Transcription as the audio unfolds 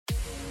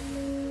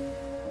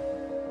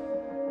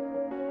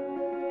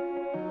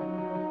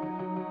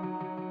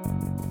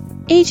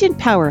Agent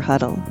Power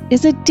Huddle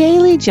is a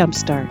daily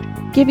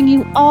jumpstart, giving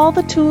you all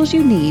the tools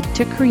you need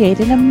to create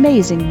an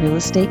amazing real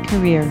estate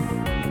career.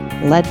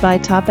 Led by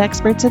top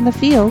experts in the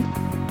field,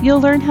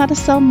 you'll learn how to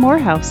sell more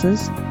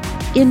houses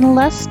in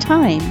less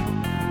time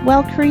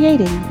while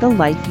creating the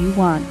life you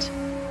want.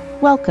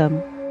 Welcome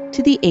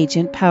to the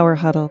Agent Power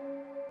Huddle.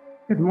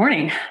 Good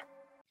morning.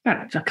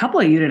 Got a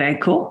couple of you today.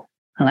 Cool.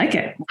 I like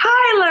it.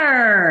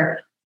 Tyler,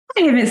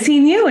 I haven't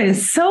seen you in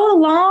so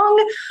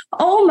long.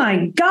 Oh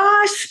my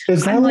gosh.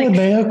 Is that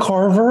Lynea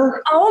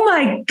Carver? Oh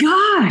my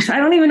gosh. I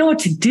don't even know what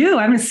to do.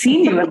 I haven't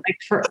seen you in like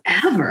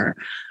forever.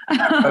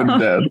 I'm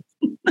dead.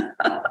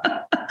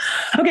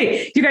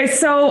 Okay, you guys.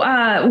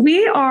 So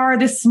we are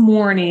this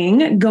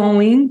morning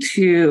going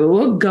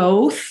to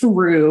go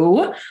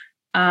through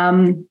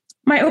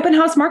my open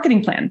house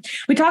marketing plan.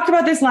 We talked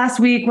about this last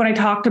week when I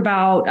talked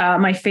about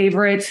my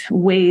favorite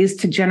ways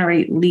to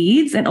generate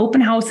leads, and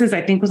open houses,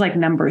 I think, was like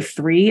number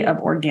 3 of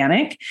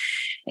organic.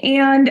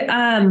 And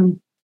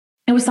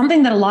it was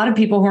something that a lot of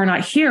people who are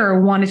not here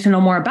wanted to know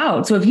more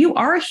about. So if you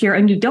are here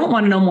and you don't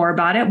want to know more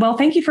about it, well,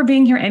 thank you for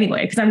being here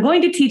anyway, because I'm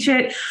going to teach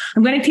it.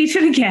 I'm going to teach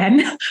it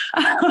again.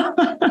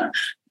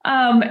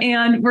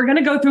 And we're going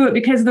to go through it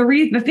because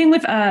the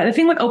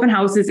thing with open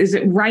houses is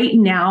that right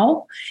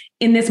now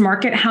in this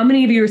market, how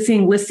many of you are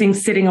seeing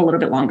listings sitting a little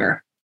bit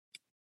longer?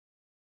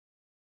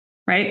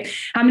 Right?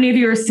 How many of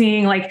you are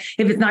seeing, like,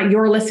 if it's not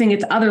your listing,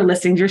 it's other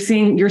listings. You're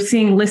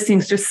seeing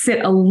listings just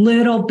sit a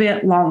little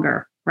bit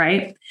longer,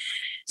 right?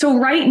 So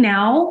right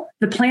now,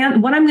 the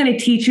plan, what I'm going to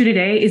teach you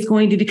today is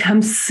going to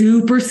become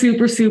super,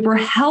 super, super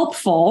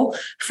helpful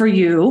for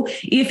you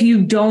if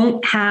you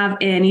don't have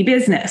any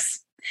business.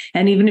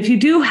 And even if you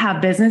do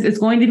have business, it's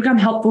going to become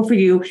helpful for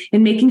you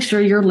in making sure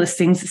your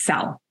listings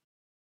sell.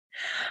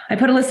 I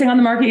put a listing on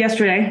the market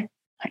yesterday,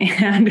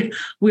 and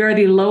we are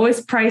the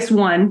lowest price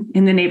one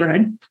in the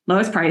neighborhood,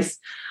 lowest price.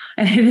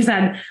 And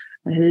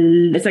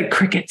it's like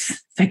crickets.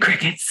 It's like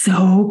crickets,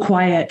 so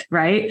quiet,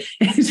 right?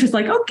 It's just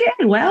like, okay,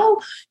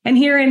 well, and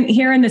here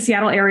in the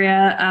Seattle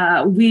area,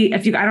 I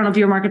don't know if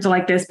your markets are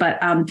like this,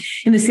 but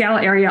in the Seattle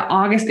area,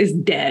 August is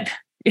dead.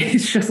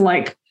 It's just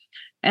like,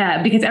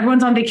 because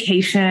everyone's on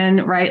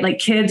vacation, right? Like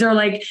kids are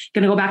like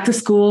going to go back to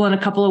school in a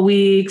couple of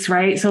weeks,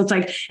 right? So it's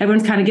like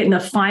everyone's kind of getting the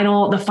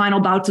final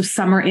bouts of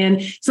summer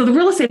in. So the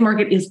real estate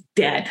market is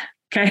dead.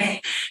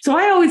 Okay. So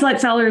I always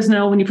let sellers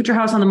know when you put your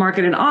house on the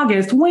market in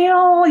August,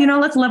 well,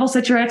 let's level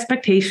set your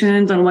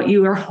expectations on what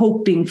you are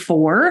hoping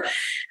for.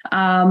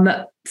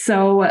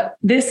 So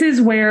this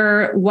is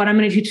where what I'm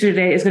going to teach you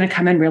today is going to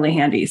come in really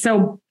handy.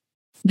 So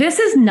this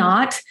is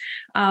not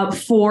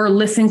for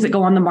listings that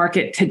go on the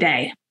market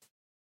today.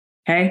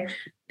 Okay.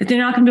 That they're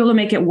not going to be able to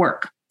make it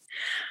work.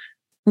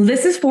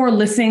 This is for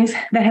listings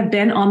that have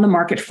been on the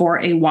market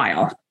for a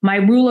while. My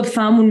rule of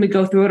thumb when we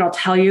go through it, I'll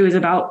tell you, is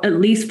about at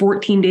least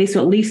 14 days, so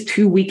at least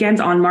 2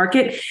 weekends on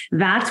market.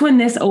 That's when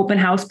this open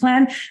house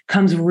plan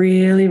comes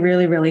really,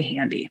 really, really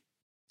handy.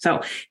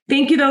 So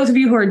thank you, those of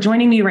you who are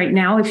joining me right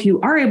now. If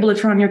you are able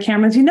to turn on your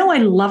cameras, I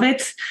love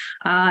it.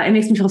 It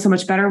makes me feel so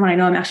much better when I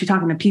know I'm actually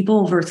talking to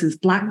people versus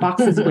black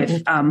boxes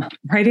with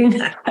writing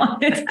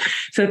on it.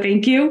 So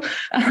thank you.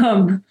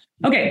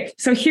 Okay,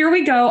 so here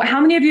we go.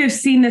 How many of you have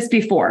seen this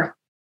before?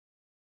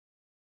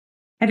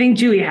 I think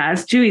Julie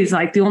has. Julie's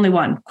like the only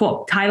one.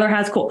 Cool. Tyler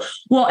has. Cool.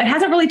 Well, it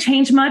hasn't really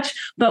changed much,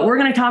 but we're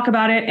going to talk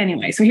about it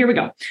anyway. So here we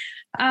go.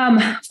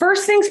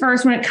 First things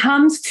first, when it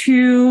comes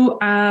to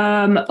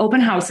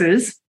open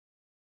houses,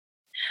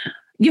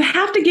 you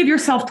have to give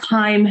yourself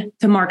time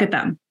to market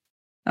them.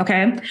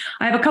 Okay.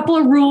 I have a couple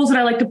of rules that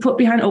I like to put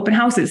behind open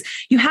houses.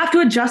 You have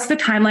to adjust the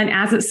timeline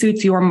as it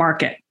suits your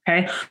market.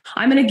 Okay.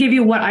 I'm going to give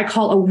you what I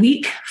call a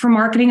week for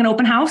marketing an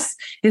open house.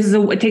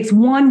 It takes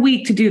 1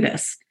 week to do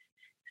this.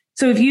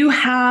 So if you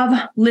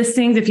have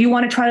listings, if you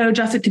want to try to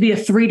adjust it to be a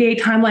 3-day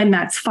timeline,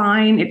 that's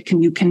fine.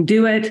 You can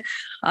do it.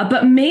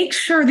 But make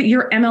sure that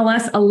your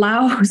MLS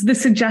allows the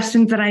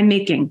suggestions that I'm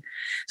making.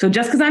 So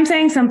just because I'm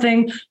saying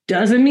something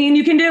doesn't mean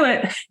you can do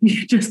it.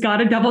 You just got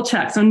to double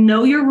check. So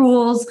know your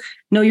rules,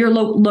 know your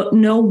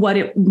know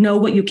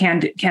what you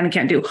can and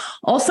can't do.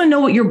 Also know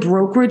what your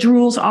brokerage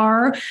rules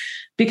are,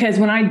 because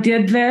when I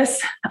did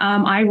this,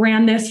 I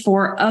ran this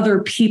for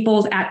other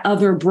people at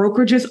other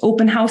brokerages,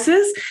 open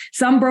houses.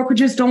 Some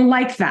brokerages don't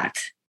like that.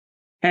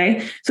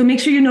 Okay, so make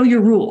sure you know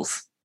your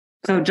rules.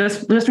 So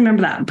just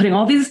remember that. I'm putting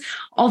all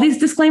these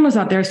disclaimers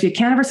out there so you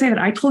can't ever say that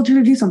I told you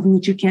to do something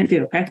that you can't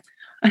do. Okay.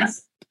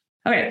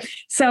 Okay,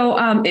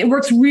 so it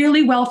works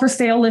really well for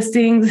stale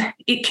listings.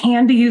 It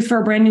can be used for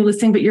a brand new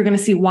listing, but you're going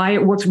to see why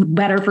it works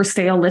better for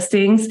stale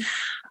listings.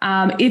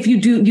 If you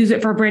do use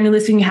it for a brand new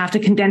listing, you have to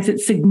condense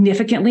it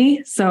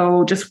significantly.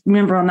 So just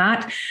remember on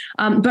that.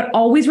 But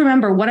always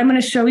remember what I'm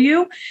going to show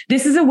you.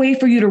 This is a way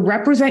for you to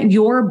represent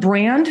your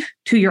brand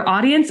to your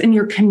audience and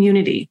your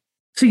community.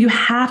 So you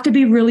have to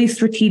be really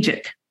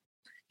strategic.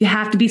 You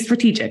have to be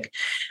strategic.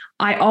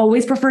 I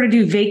always prefer to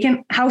do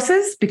vacant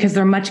houses because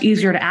they're much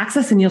easier to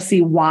access, and you'll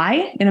see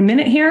why in a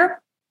minute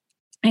here.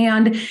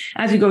 And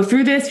as you go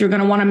through this, you're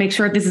going to want to make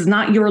sure if this is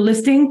not your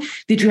listing,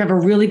 that you have a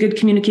really good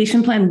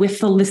communication plan with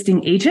the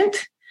listing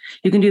agent.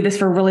 You can do this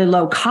for really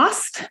low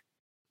cost.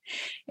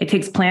 It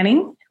takes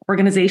planning,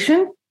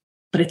 organization,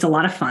 but it's a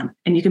lot of fun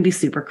and you can be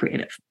super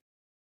creative.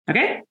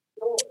 Okay.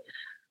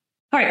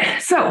 All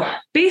right. So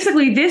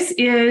basically this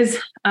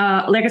is,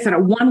 like I said, a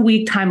 1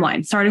 week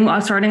timeline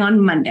starting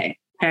on Monday.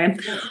 Okay.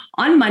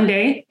 On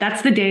Monday,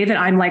 that's the day that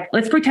I'm like,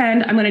 let's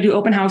pretend I'm going to do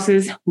open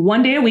houses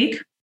 1 day a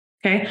week.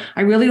 Okay.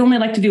 I really only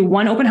like to do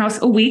one open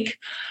house a week.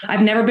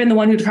 I've never been the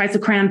one who tries to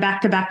cram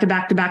back to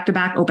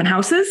back open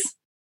houses.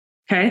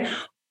 Okay.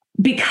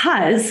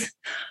 Because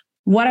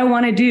what I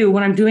want to do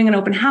when I'm doing an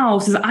open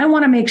house is I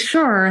want to make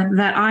sure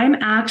that I'm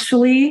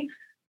actually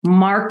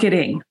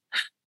marketing.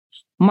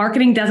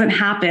 Marketing doesn't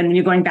happen when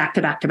you're going back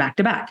to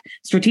back.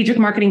 Strategic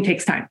marketing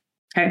takes time.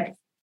 Okay.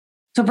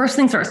 So first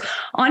things first,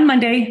 on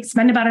Monday,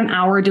 spend about an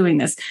hour doing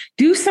this.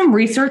 Do some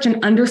research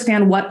and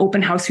understand what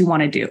open house you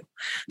want to do.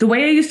 The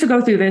way I used to go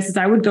through this is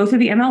I would go through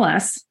the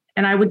MLS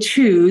and I would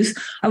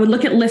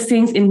look at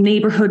listings in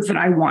neighborhoods that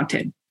I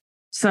wanted.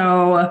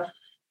 So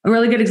a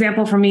really good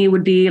example for me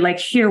would be like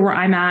here where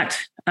I'm at.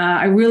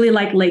 I really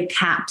like Lake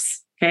Tapps.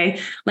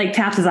 Okay. Lake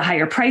Tapps is a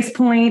higher price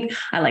point.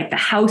 I like the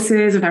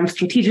houses. If I'm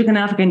strategic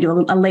enough, I can do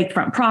a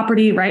lakefront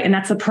property, right? And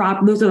that's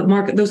those are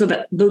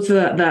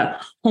the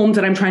homes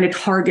that I'm trying to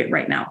target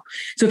right now.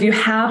 So if you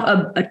have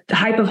a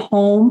type of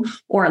home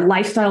or a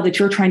lifestyle that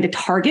you're trying to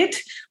target,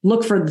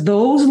 look for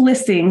those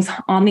listings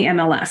on the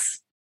MLS.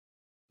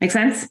 Make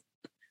sense?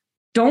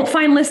 Don't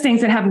find listings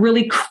that have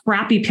really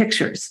crappy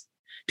pictures.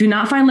 Do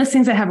not find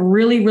listings that have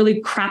really, really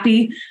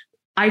crappy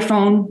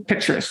iPhone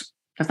pictures.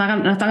 That's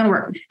not going to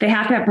work. They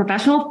have to have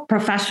professional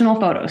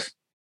photos.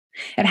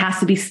 It has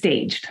to be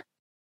staged.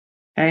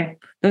 Okay.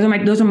 Those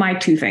are my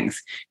two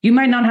things. You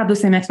might not have the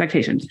same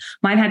expectations.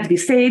 Mine had to be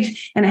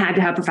staged and it had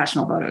to have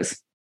professional photos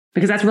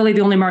because that's really the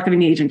only marketing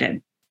the agent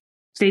did.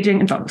 Staging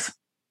and photos.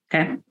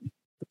 Okay.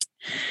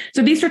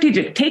 So be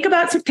strategic. Take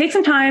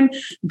some time,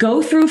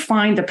 go through,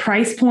 find the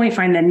price point,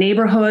 find the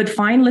neighborhood,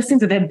 find listings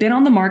that have been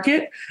on the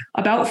market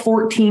about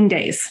 14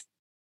 days.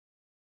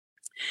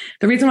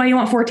 The reason why you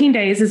want 14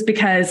 days is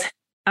because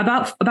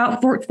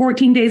about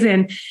 14 days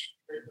in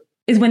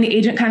is when the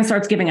agent kind of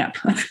starts giving up.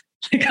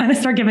 They kind of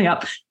start giving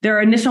up.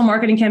 Their initial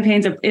marketing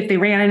campaigns, if they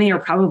ran any, are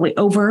probably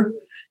over.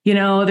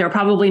 They're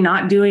probably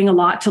not doing a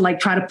lot to like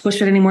try to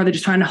push it anymore. They're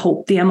just trying to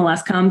hope the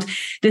MLS comes.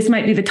 This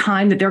might be the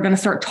time that they're going to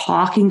start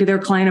talking to their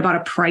client about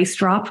a price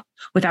drop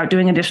without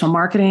doing additional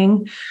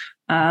marketing.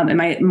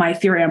 And my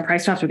theory on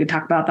price drops, we could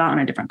talk about that on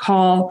a different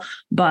call.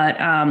 But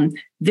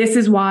this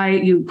is why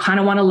you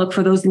kind of want to look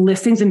for those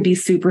listings and be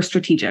super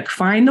strategic.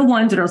 Find the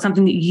ones that are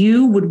something that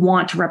you would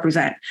want to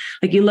represent.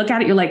 Like you look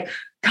at it, you're like,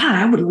 God,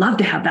 I would love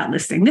to have that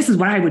listing. This is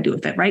what I would do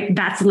with it, right?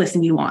 That's the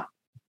listing you want.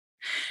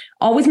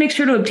 Always make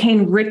sure to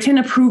obtain written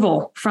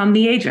approval from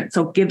the agent.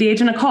 So give the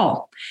agent a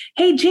call.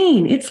 Hey,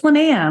 Jean, it's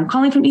Lynea. I'm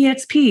calling from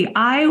EXP.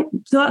 I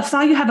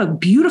saw you have a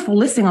beautiful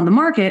listing on the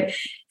market.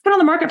 It's been on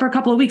the market for a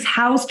couple of weeks.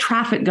 How's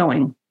traffic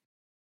going?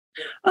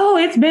 Oh,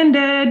 it's been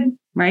dead,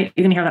 right?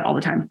 You're going to hear that all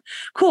the time.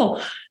 Cool.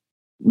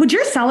 Would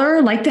your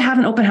seller like to have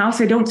an open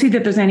house? I don't see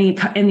that there's any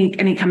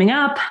coming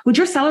up. Would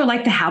your seller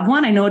like to have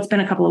one? I know it's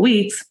been a couple of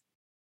weeks.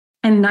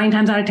 And 9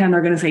 times out of 10,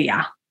 they're going to say,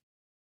 yeah.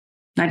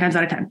 9 times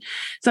out of 10.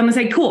 So I'm going to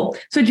say, cool.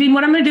 So Jean,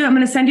 what I'm going to do, I'm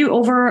going to send you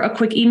over a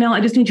quick email.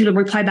 I just need you to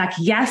reply back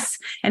yes.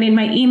 And in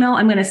my email,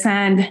 I'm going to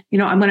send,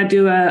 I'm going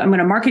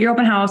to market your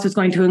open house. It's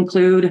going to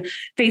include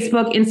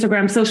Facebook,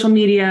 Instagram, social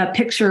media,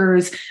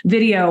 pictures,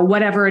 video,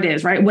 whatever it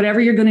is, right? Whatever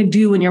you're going to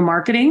do in your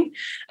marketing.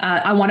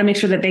 I want to make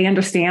sure that they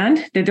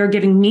understand that they're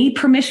giving me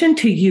permission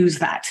to use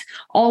that.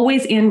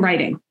 Always in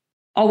writing.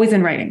 Always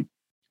in writing.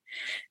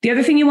 The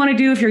other thing you want to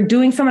do if you're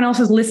doing someone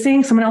else's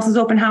listing, someone else's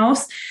open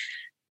house,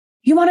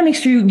 you want to make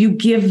sure you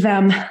give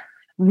them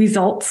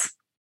results.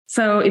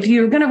 So if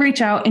you're going to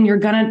reach out and you're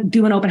going to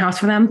do an open house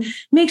for them,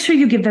 make sure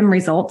you give them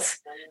results.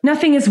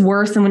 Nothing is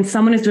worse than when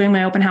someone is doing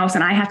my open house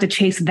and I have to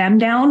chase them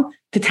down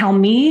to tell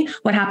me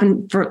what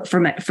happened for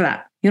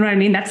that. You know what I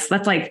mean? That's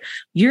like,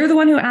 you're the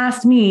one who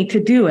asked me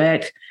to do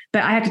it,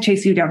 but I have to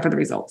chase you down for the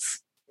results.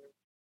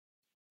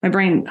 My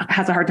brain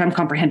has a hard time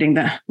comprehending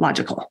the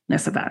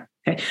logicalness of that.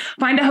 Okay.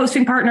 Find a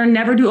hosting partner.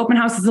 Never do open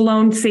houses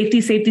alone.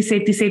 Safety, safety,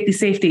 safety, safety,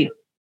 safety.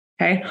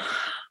 Okay.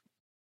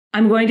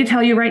 I'm going to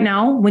tell you right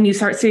now, when you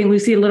start seeing, we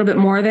see a little bit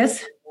more of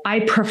this. I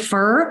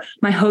prefer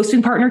my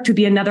hosting partner to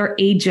be another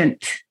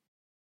agent.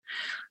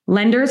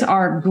 Lenders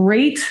are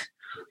great,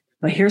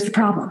 but here's the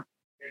problem.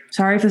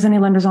 Sorry if there's any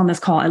lenders on this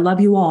call. I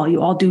love you all.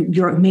 You all do.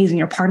 You're amazing.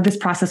 You're part of this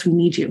process. We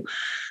need you.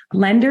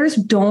 Lenders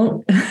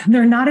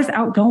they're not as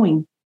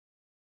outgoing.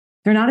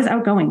 They're not as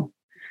outgoing.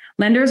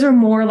 Lenders are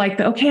more like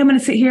okay, I'm going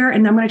to sit here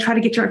and I'm going to try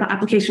to get your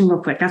application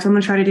real quick. That's what I'm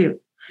going to try to do.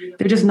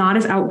 They're just not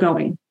as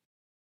outgoing.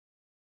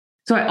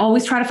 So I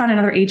always try to find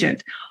another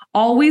agent.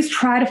 Always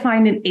try to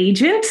find an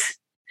agent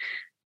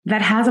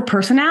that has a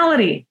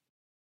personality.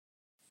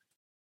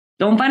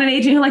 Don't find an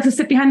agent who likes to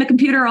sit behind the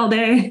computer all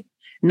day.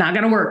 Not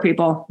going to work,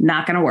 people.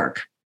 Not going to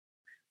work.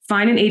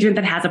 Find an agent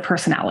that has a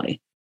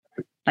personality.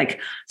 Like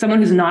someone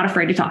who's not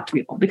afraid to talk to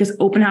people, because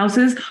open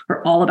houses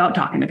are all about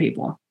talking to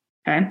people.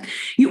 Okay.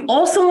 You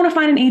also want to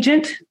find an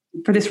agent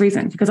for this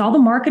reason, because all the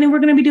marketing we're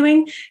going to be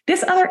doing,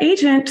 this other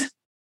agent,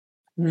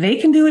 they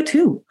can do it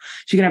too.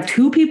 So you can have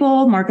two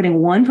people marketing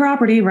one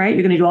property, right?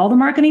 You're going to do all the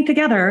marketing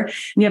together. And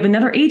you have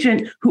another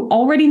agent who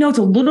already knows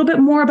a little bit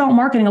more about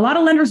marketing. A lot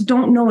of lenders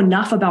don't know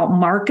enough about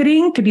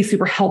marketing to be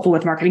super helpful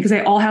with marketing because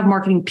they all have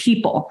marketing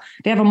people.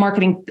 They have a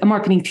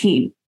marketing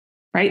team,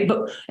 right?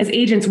 But as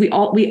agents, we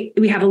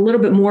have a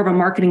little bit more of a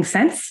marketing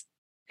sense.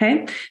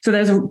 Okay. So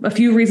there's a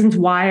few reasons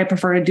why I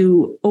prefer to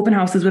do open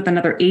houses with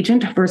another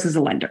agent versus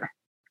a lender.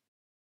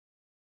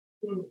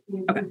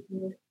 Okay.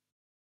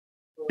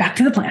 Back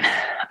to the plan.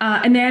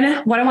 And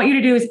then what I want you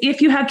to do is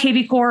if you have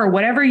KV Core or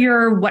whatever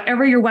your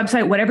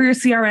website, whatever your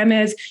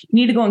CRM is, you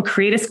need to go and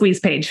create a squeeze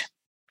page.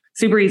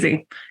 Super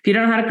easy. If you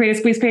don't know how to create a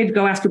squeeze page,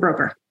 go ask your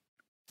broker.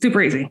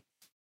 Super easy.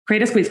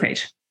 Create a squeeze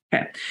page.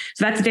 Okay.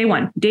 So that's day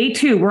one. Day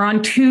two, we're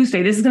on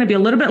Tuesday. This is going to be a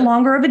little bit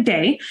longer of a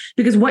day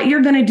because what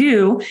you're going to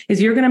do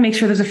is you're going to make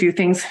sure there's a few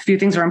things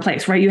are in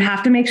place, right? You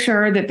have to make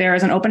sure that there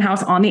is an open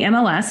house on the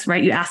MLS,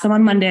 right? You ask them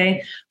on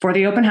Monday for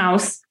the open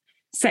house,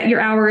 set your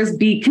hours,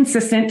 be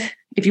consistent.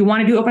 If you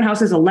want to do open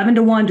houses 11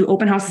 to 1, do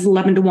open houses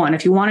 11 to 1.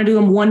 If you want to do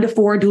them 1 to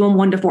 4, do them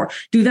 1 to 4.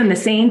 Do them the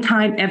same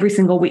time every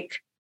single week.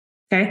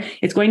 Okay.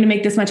 It's going to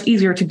make this much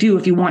easier to do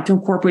if you want to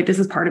incorporate this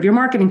as part of your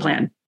marketing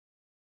plan.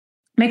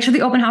 Make sure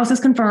the open house is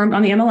confirmed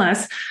on the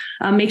MLS.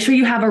 Make sure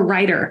you have a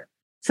writer.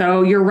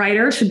 So your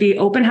writer should be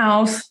open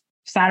house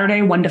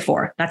Saturday 1 to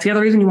 4. That's the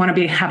other reason you want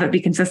to have it be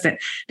consistent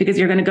because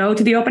you're going to go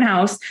to the open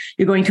house.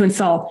 You're going to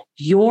install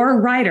your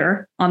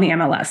writer on the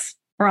MLS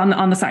or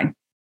on the sign.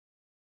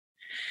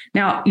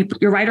 Now,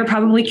 your writer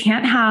probably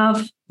can't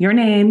have your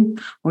name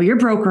or your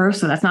broker,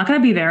 so that's not going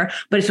to be there,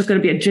 but it's just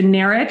going to be a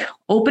generic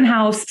open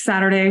house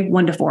Saturday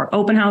 1 to 4,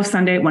 open house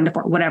Sunday 1 to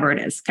 4, whatever it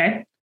is,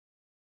 okay?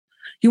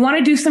 You want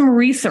to do some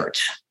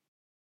research.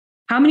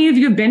 How many of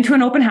you have been to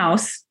an open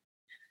house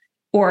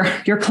or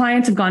your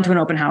clients have gone to an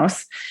open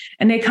house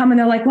and they come and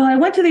they're like, well, I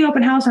went to the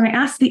open house and I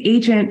asked the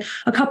agent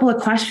a couple of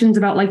questions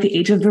about like the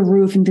age of the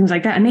roof and things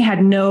like that, and they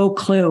had no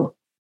clue.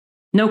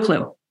 No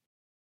clue.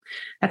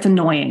 That's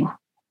annoying.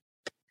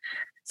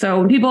 So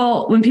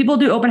when people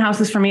do open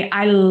houses for me,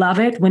 I love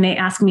it when they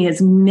ask me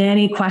as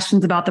many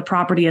questions about the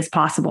property as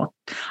possible.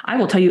 I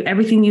will tell you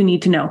everything you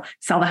need to know.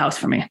 Sell the house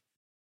for me,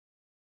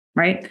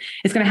 right?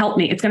 It's going to help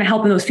me. It's going to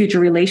help in those future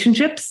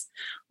relationships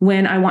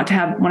when I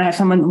have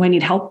someone who I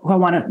need help, who I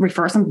want to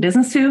refer some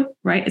business to,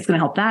 right? It's going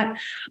to help that.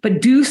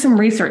 But do some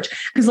research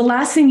because the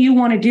last thing you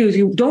want to do is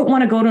you don't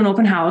want to go to an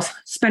open house,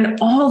 spend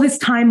all this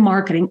time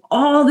marketing,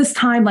 all this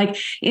time like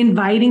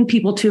inviting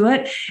people to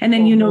it, and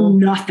then you know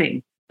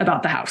nothing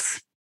about the house.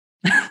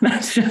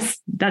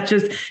 That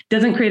just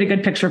doesn't create a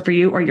good picture for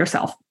you or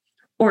yourself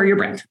or your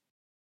brand.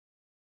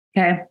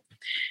 Okay.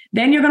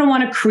 Then you're going to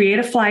want to create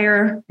a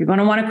flyer. You're going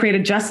to want to create a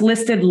just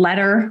listed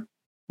letter,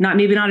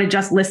 maybe not a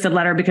just listed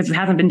letter because it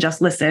hasn't been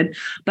just listed,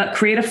 but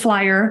create a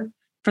flyer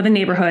for the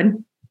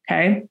neighborhood.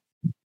 Okay.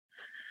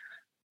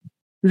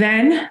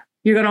 Then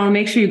you're going to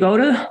make sure you go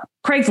to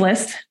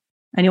Craigslist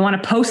and you want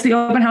to post the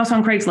open house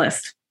on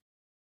Craigslist.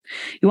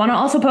 You want to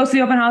also post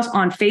the open house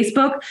on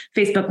Facebook,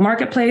 Facebook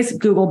Marketplace,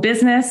 Google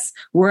Business,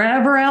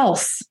 wherever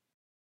else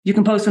you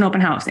can post an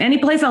open house. Any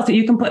place else that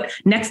you can put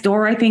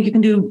Nextdoor. I think you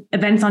can do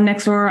events on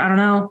Nextdoor. I don't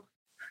know,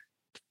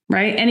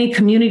 right? Any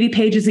community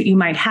pages that you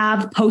might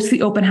have, post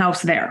the open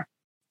house there.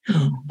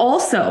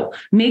 Also,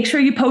 make sure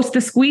you post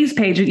the squeeze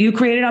page that you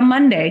created on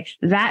Monday.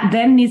 That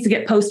then needs to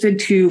get posted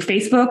to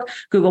Facebook,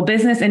 Google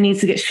Business, and needs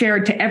to get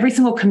shared to every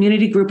single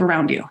community group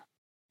around you.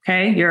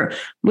 Okay.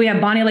 We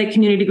have Bonnie Lake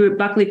Community Group,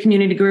 Buckley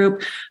Community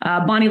Group,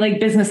 Bonnie Lake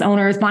Business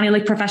Owners, Bonnie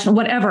Lake Professional,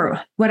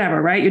 whatever,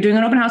 right? You're doing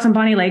an open house in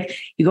Bonnie Lake.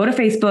 You go to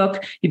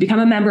Facebook, you become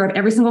a member of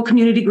every single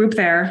community group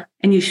there,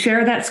 and you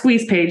share that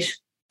squeeze page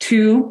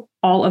to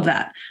all of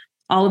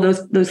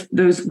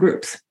those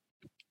groups.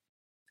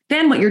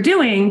 Then what you're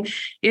doing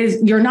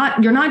is you're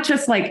not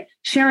just like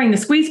sharing the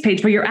squeeze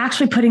page, but you're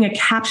actually putting a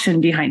caption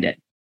behind it,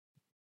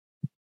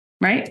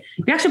 right?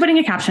 You're actually putting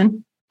a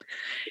caption.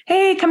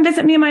 Hey, come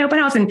visit me in my open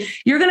house. And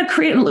you're going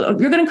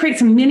to create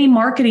some mini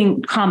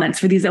marketing comments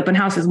for these open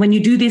houses. When you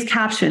do these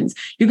captions,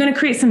 you're going to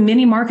create some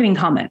mini marketing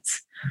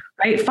comments,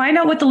 right? Find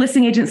out what the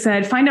listing agent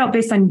said, find out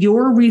based on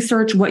your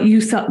research, what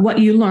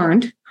you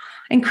learned,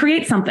 and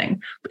create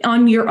something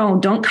on your own.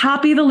 Don't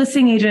copy the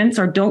listing agents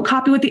or don't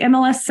copy what the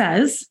MLS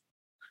says.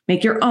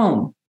 Make your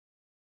own.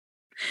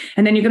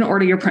 And then you're going to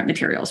order your print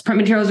materials. Print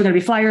materials are going to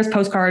be flyers,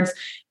 postcards,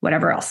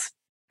 whatever else.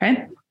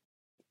 Okay.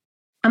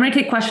 I'm going to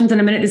take questions in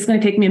a minute. This is going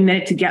to take me a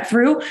minute to get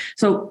through.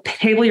 So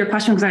table your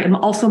question because I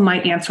also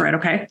might answer it.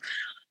 Okay.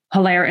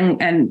 Hilaire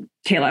and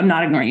Kayla, I'm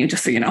not ignoring you,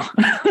 just so you know.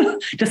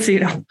 Just so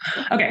you know.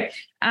 Okay.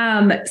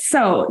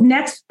 So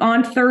next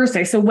on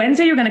Thursday. So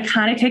Wednesday, you're going to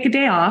kind of take a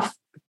day off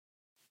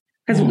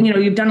because,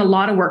 you've done a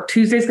lot of work.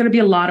 Tuesday is going to be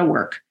a lot of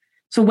work.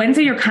 So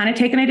Wednesday, you're kind of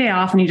taking a day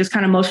off and you're just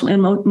kind of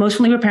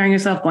emotionally preparing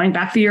yourself, going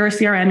back to your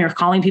CRM, you're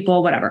calling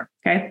people, whatever.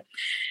 Okay.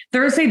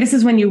 Thursday, this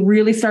is when you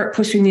really start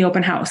pushing the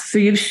open house. So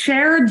you've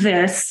shared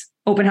this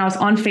open house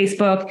on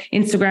Facebook,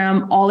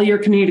 Instagram, all of your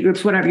community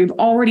groups, whatever. You've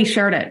already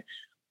shared it.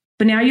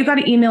 But now you've got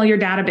to email your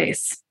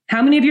database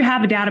How many of you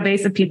have a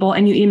database of people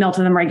and you email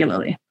to them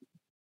regularly?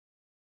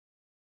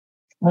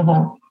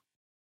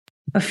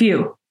 A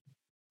few.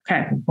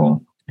 Okay.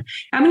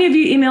 How many of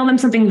you email them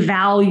something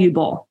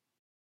valuable?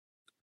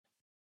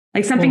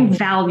 Like something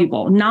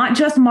valuable, not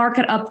just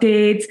market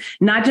updates,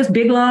 not just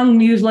big, long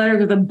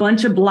newsletters with a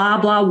bunch of blah,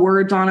 blah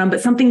words on them,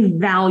 but something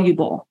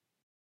valuable,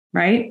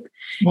 right?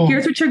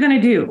 Here's what you're going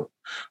to do.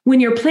 When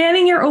you're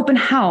planning your open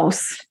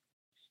house,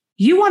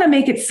 you want to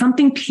make it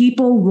something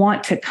people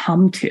want to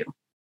come to.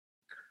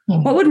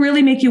 What would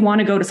really make you want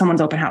to go to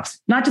someone's open house?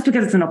 Not just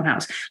because it's an open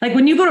house. Like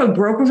when you go to a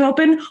broker's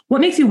open,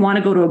 what makes you want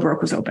to go to a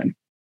broker's open?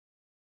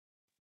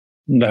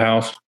 The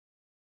house.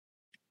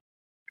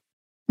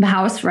 The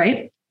house,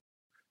 right?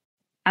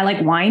 I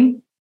like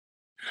wine.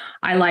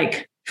 I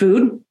like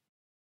food.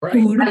 Right.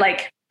 I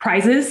like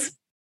prizes.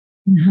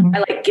 I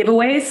like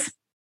giveaways.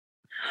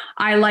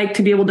 I like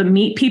to be able to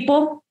meet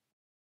people.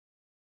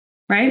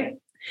 Right?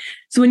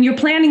 So when you're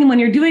planning, when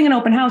you're doing an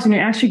open house and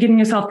you're actually giving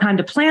yourself time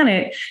to plan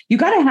it, you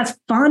got to have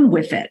fun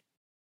with it.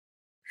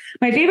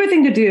 My favorite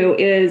thing to do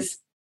is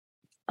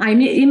I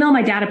email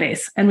my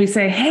database and we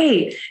say,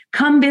 hey,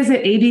 come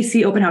visit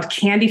ABC open house,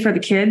 candy for the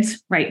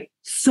kids, right?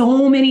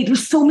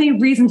 There's so many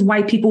reasons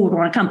why people would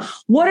want to come.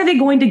 What are they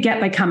going to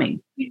get by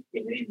coming?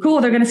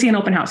 Cool. They're going to see an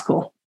open house.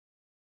 Cool.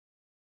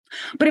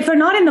 But if they're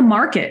not in the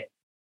market,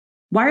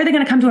 why are they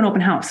going to come to an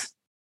open house?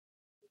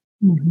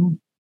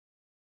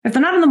 If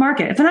they're not in the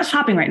market, if they're not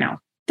shopping right now,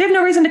 they have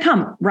no reason to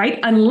come, right?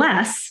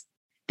 Unless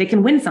they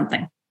can win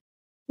something.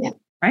 Yeah.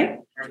 Right?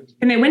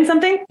 Can they win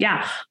something?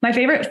 Yeah. My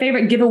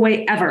favorite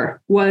giveaway ever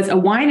was a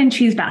wine and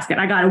cheese basket.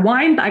 I got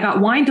wine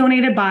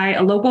donated by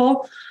a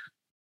local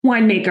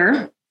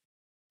winemaker.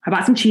 I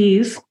bought some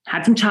cheese,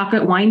 had some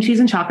chocolate, wine,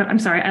 cheese, and chocolate. I'm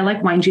sorry. I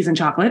like wine, cheese, and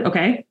chocolate.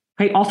 Okay.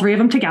 All three of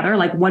them together,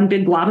 like one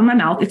big blob in my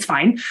mouth. It's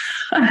fine.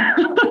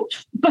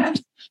 But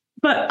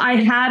I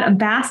had a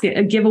basket,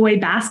 a giveaway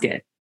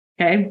basket.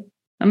 Okay.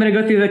 I'm going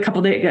to go through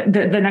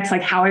the next,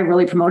 like how I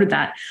really promoted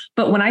that.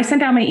 But when I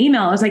sent out my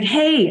email, I was like,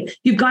 hey,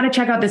 you've got to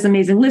check out this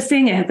amazing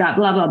listing. It has got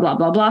blah, blah, blah,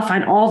 blah, blah.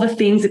 Find all the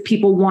things that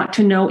people want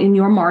to know in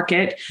your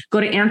market. Go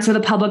to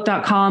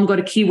answerthepublic.com, go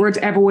to Keywords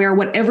Everywhere,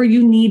 whatever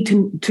you need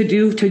to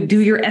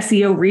do your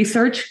SEO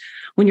research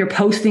when you're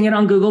posting it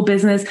on Google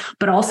Business,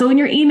 but also in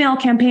your email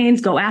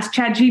campaigns, go ask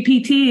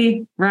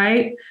ChatGPT,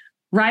 right?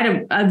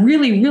 Write a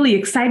really, really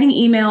exciting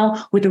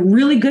email with a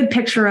really good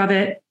picture of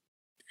it.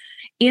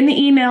 In the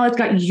email, it's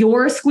got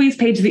your squeeze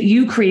page that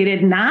you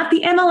created, not the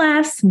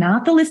MLS,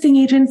 not the listing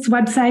agent's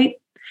website,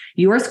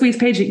 your squeeze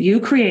page that you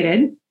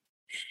created. And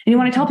you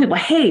want to tell people,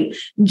 hey,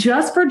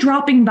 just for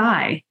dropping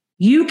by,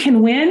 you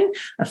can win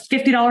a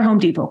 $50 Home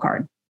Depot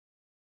card.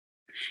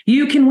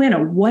 You can win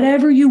a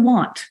whatever you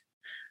want.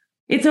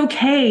 It's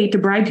okay to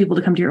bribe people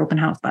to come to your open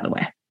house, by the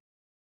way.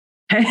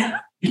 Okay?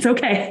 It's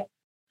okay.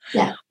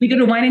 Yeah. We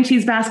did a wine and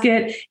cheese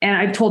basket, and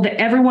I told that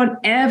everyone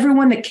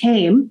that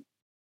came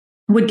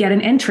would get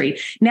an entry.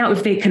 Now,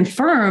 if they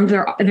confirmed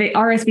they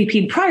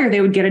RSVP'd prior,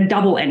 they would get a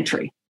double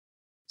entry.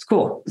 It's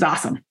cool. It's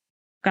awesome.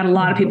 Got a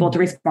lot of people to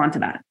respond to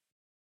that.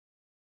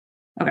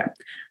 Okay.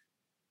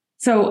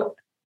 So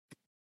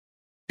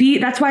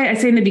that's why I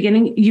say in the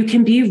beginning, you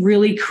can be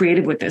really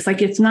creative with this.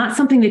 Like, it's not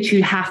something that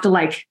you have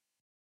to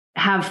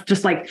have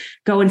just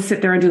go and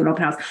sit there and do an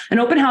open house. An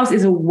open house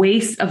is a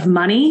waste of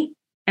money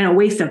and a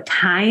waste of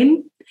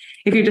time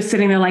if you're just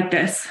sitting there like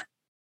this.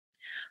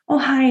 Oh,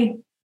 hi,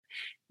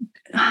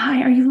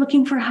 are you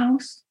looking for a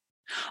house?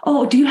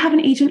 Oh, do you have an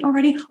agent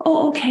already?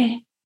 Oh,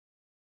 okay.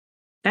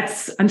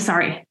 I'm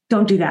sorry.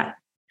 Don't do that.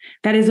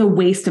 That is a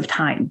waste of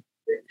time.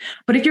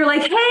 But if you're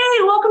like, hey,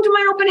 welcome to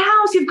my open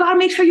house, you've got to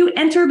make sure you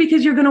enter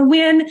because you're going to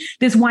win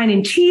this wine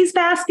and cheese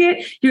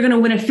basket. You're going to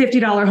win a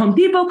 $50 Home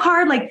Depot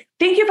card.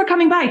 Thank you for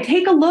coming by.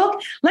 Take a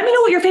look. Let me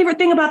know what your favorite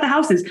thing about the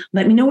house is.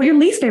 Let me know what your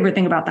least favorite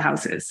thing about the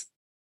house is.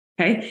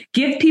 Okay.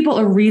 Give people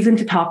a reason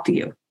to talk to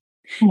you.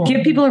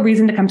 Give people a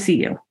reason to come see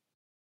you.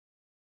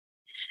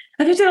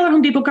 A $50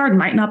 Home Depot card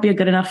might not be a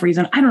good enough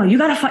reason. I don't know. You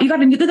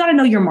gotta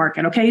know your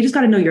market. Okay. You just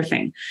got to know your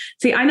thing.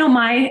 See, I know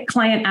my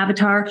client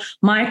avatar.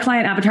 My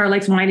client avatar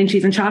likes wine and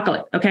cheese and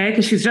chocolate. Okay.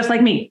 Because she's just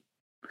like me.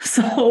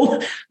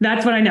 So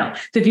that's what I know.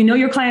 So if you know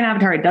your client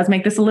avatar, it does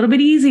make this a little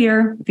bit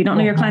easier. If you don't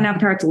know your client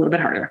avatar, it's a little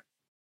bit harder.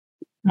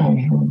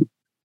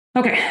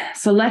 Okay.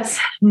 So let's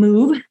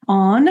move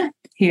on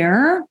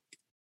here.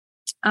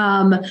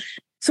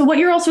 So what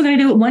you're also going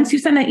to do once you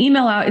send that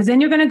email out is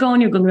then you're going to go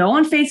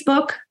on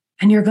Facebook.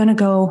 And you're going to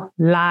go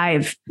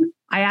live.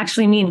 I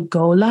actually mean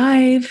go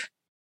live.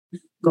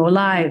 Go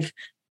live.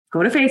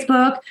 Go to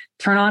Facebook,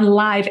 turn on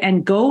live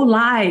and go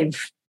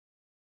live.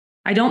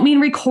 I don't mean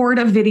record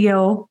a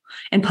video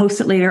and post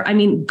it later. I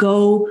mean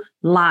go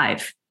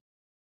live.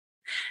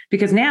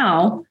 Because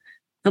now,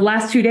 the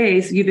last 2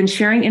 days, you've been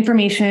sharing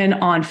information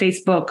on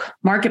Facebook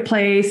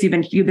Marketplace.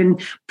 You've been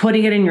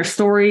putting it in your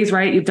stories,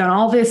 right? You've done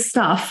all this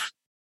stuff.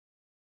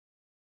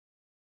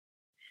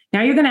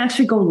 Now you're going to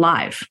actually go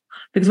live.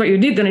 Because what you're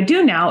going to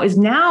do now is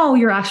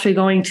you're actually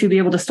going to be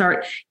able to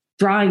start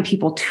drawing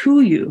people to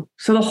you.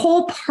 So the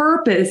whole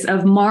purpose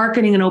of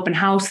marketing an open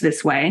house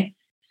this way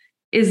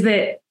is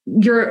that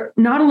you're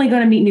not only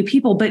going to meet new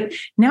people, but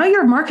now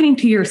you're marketing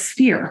to your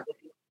sphere.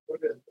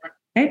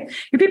 Okay?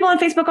 Your people on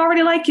Facebook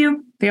already like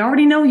you. They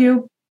already know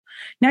you.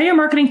 Now you're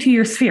marketing to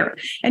your sphere.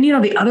 And you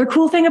know, the other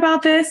cool thing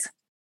about this,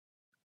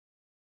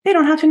 they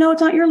don't have to know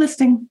it's not your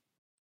listing.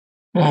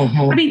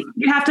 I mean,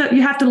 you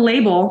have to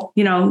label,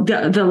 you know,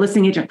 the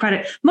listing agent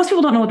credit. Most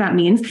people don't know what that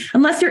means.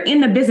 Unless you're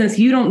in the business,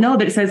 you don't know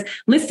that it says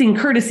listing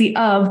courtesy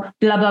of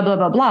blah, blah, blah,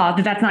 blah, blah,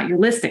 that's not your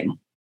listing,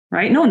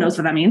 right? No one knows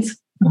what that means,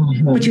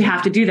 but you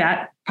have to do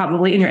that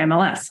probably in your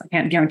MLS. I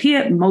can't guarantee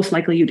it. Most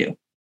likely you do.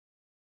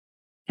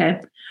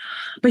 Okay.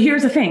 But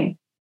here's the thing.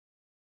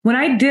 When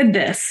I did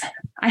this,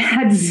 I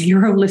had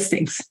 0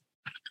 listings,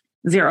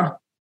 0.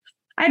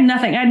 I had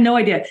nothing. I had no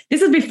idea.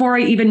 This is before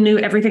I even knew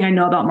everything I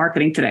know about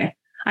marketing today.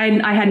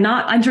 I had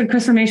not entered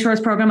Christopher Mayshore's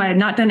program. I had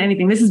not done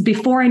anything. This is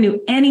before I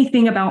knew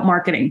anything about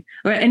marketing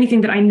or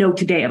anything that I know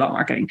today about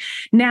marketing.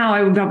 Now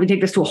I would probably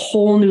take this to a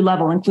whole new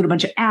level, include a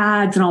bunch of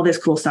ads and all this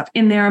cool stuff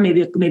in there,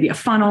 maybe a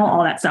funnel,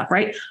 all that stuff,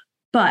 right?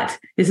 But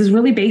this is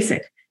really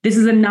basic. This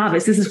is a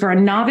novice. This is for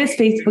a novice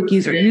Facebook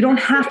user. You don't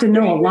have to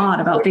know a lot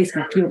about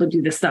Facebook to be able to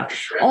do this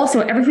stuff. Also,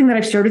 everything that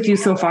I've shared with you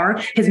so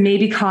far has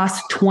maybe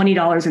cost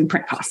 $20 in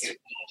print cost.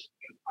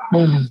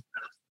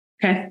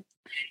 Okay.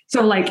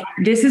 So like,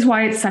 this is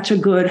why it's such a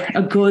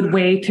good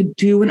way to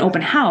do an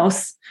open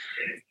house,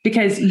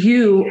 because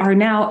you are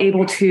now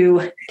able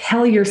to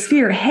tell your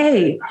sphere,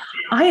 hey,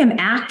 I am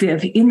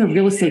active in the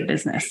real estate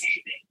business.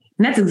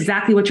 And that's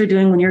exactly what you're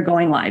doing when you're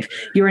going live.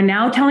 You are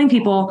now telling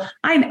people,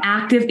 I'm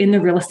active in the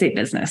real estate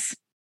business.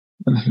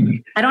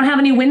 I don't have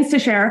any wins to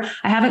share.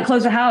 I haven't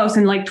closed a house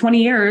in like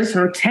 20 years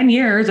or 10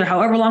 years or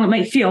however long it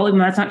might feel.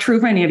 And that's not true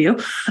for any of you.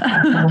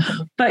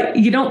 But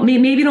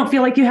maybe you don't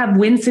feel like you have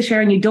wins to share,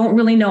 and you don't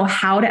really know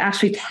how to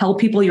actually tell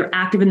people you're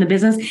active in the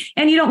business.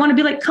 And you don't want to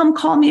be like, come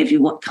call me if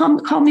you want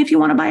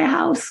to buy a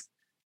house,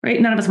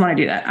 right? None of us want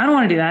to do that. I don't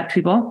want to do that,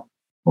 people.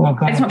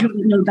 I just want people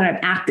to know that I'm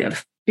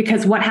active,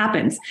 because what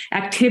happens?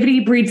 Activity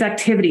breeds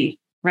activity,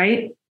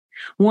 right?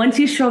 Once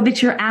you show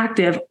that you're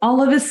active,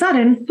 all of a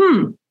sudden,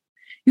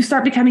 you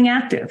start becoming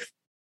active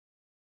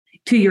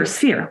to your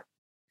sphere.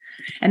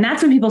 And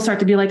that's when people start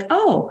to be like,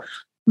 oh,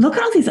 look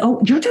at all these.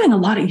 Oh, you've got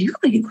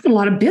a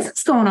lot of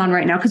business going on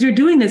right now, because you're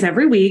doing this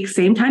every week,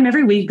 same time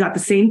every week. You've got the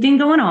same thing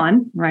going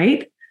on,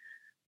 right?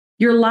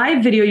 Your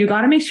live video, you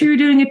got to make sure you're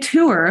doing a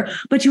tour,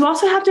 but you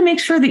also have to make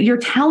sure that you're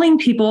telling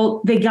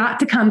people they got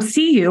to come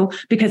see you,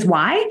 because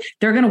why?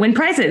 They're going to win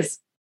prizes.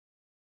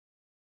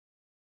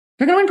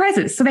 They're going to win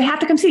prizes. So they have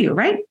to come see you,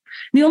 right?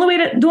 The only way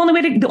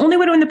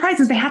to win the prize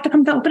is they have to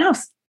come to the open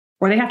house,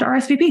 or they have to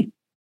RSVP.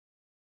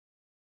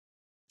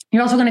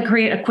 You're also going to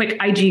create a quick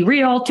IG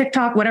reel,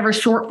 TikTok, whatever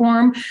short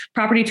form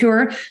property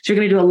tour. So you're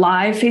going to do a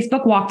live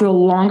Facebook walkthrough, a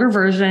longer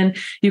version.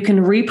 You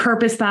can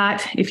repurpose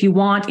that if you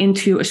want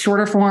into a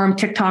shorter form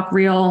TikTok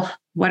reel,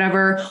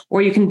 whatever,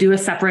 or you can do a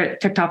separate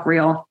TikTok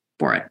reel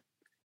for it.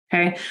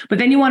 Okay. But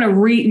then you want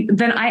to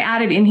then I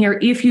added in here,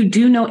 if you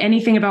do know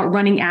anything about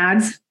running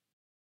ads,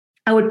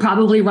 I would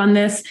probably run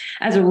this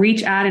as a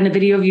reach ad and a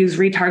video views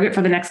retarget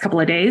for the next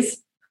couple of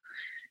days.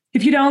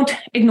 If you don't,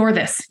 ignore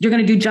this. You're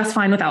going to do just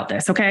fine without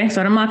this, okay?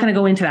 So I'm not going to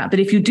go into that. But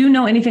if you do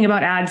know anything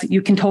about ads,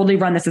 you can totally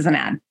run this as an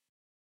ad.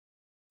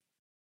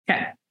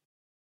 Okay.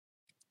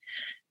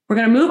 We're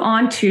going to move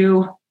on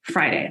to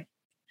Friday.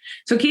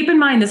 So keep in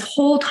mind, this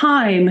whole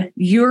time,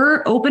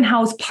 your open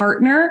house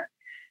partner,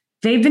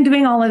 they've been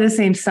doing all of the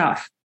same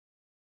stuff.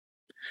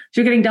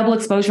 So you're getting double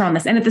exposure on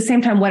this. And at the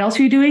same time, what else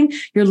are you doing?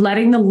 You're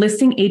letting the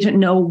listing agent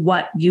know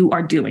what you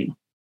are doing.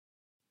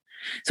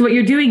 So what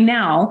you're doing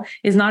now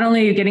is not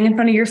only you're getting in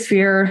front of your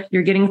sphere,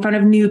 you're getting in front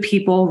of new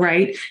people,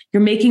 right?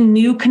 You're making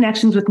new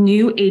connections with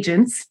new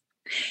agents.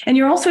 And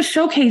you're also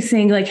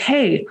showcasing like,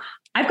 hey,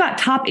 I've got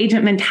top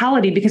agent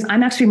mentality because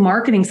I'm actually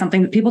marketing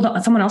something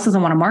that someone else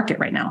doesn't want to market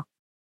right now.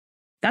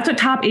 That's what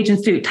top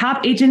agents do.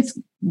 Top agents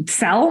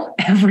sell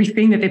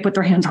everything that they put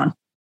their hands on.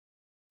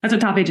 That's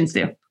what top agents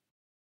do.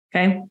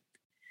 Okay.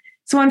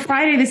 So on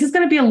Friday, this is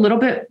going to be a little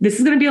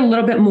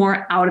bit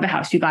more out of the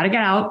house. You got to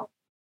get out,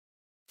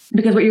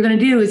 because what you're going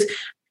to do is,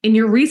 in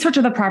your research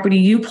of the property,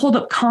 you pulled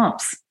up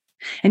comps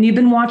and you've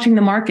been watching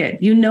the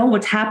market. You know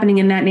what's happening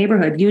in that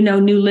neighborhood. You know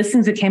new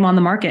listings that came on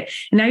the market.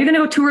 And now you're going to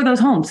go tour those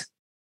homes.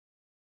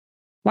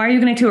 Why are you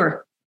going to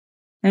tour?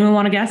 Anyone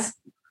want to guess?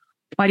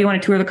 Why do you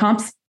want to tour the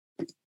comps?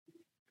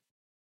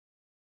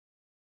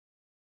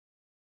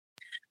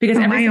 Because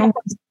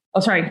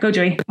sorry, go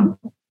Joey.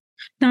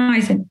 No,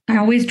 I said, I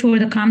always tour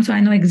the comp, so I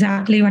know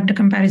exactly what the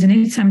comparison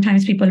is.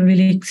 Sometimes people are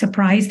really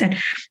surprised that,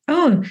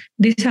 oh,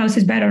 this house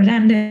is better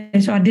than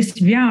this, or this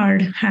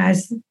yard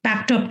has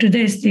backed up to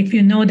this. If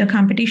you know the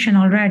competition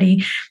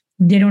already,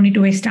 they don't need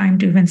to waste time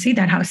to even see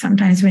that house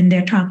sometimes when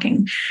they're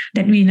talking,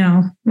 that we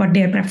know what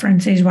their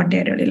preference is, what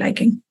they're really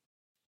liking.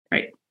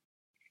 Right.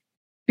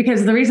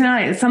 Because the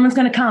reason someone's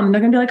going to come,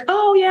 they're going to be like,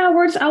 oh yeah,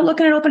 we're just out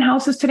looking at open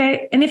houses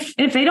today. And if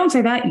they don't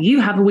say that, you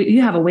have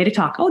a way to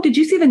talk. Oh, did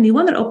you see the new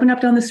one that opened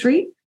up down the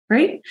street?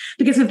 Right?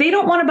 Because if they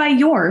don't want to buy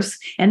yours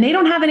and they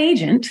don't have an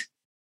agent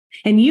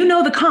and you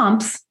know the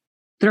comps,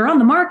 that are on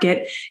the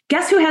market,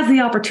 guess who has the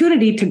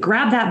opportunity to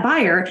grab that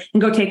buyer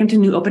and go take them to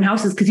new open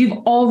houses? Because you've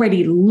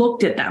already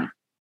looked at them.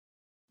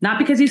 Not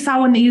because you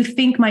saw one that you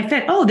think might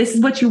fit. Oh, this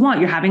is what you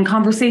want. You're having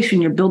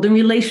conversation. You're building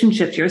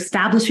relationships. You're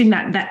establishing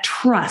that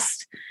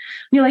trust. And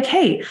you're like,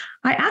 hey,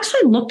 I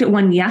actually looked at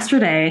one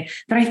yesterday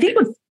that I think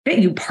would fit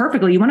you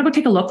perfectly. You want to go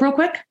take a look real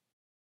quick?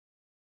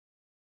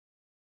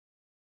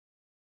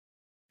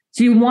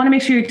 So you want to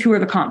make sure you tour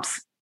the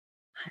comps.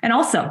 And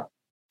also,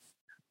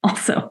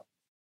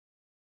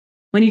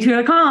 when you tour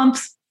the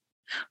comps,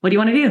 what do you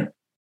want to do?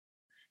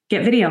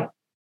 Get video,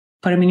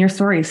 put them in your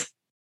stories.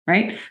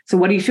 Right? So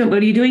what are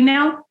you doing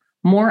now?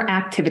 More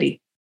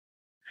activity.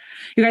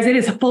 You guys, it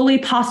is fully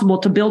possible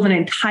to build an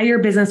entire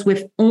business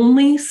with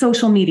only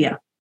social media.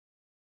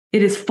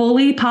 It is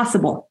fully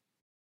possible.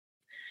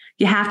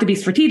 You have to be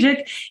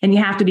strategic and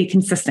you have to be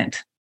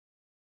consistent.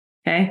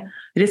 Okay?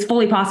 It is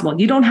fully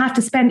possible. You don't have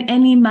to spend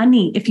any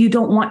money if you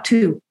don't want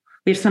to.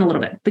 We have to spend a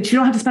little bit, but you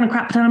don't have to spend a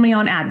crap ton of money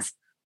on ads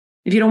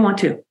if you don't want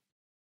to.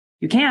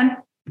 You can.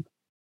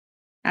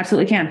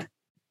 Absolutely can.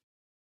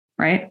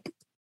 Right?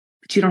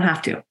 But you don't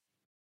have to.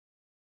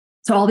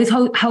 So all these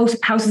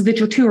houses that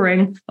you're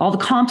touring, all the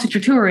comps that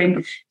you're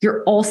touring,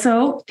 you're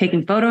also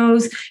taking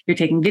photos, you're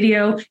taking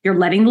video, you're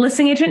letting the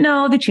listing agent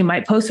know that you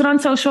might post it on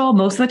social.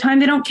 Most of the time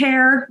they don't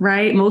care,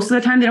 right? Most of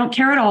the time they don't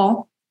care at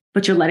all,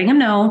 but you're letting them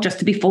know just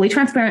to be fully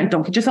transparent.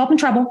 Don't get yourself in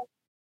trouble.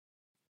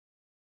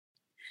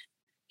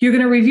 You're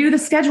going to review the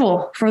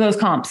schedule for those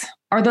comps.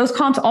 Are those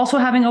comps also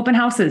having open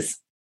houses?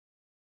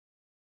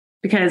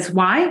 Because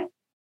why?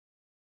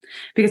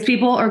 Because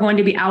people are going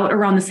to be out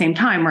around the same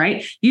time,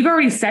 right? You've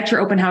already set your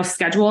open house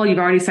schedule. You've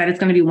already said it's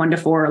going to be 1 to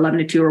 4, 11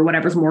 to 2, or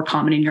whatever's more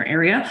common in your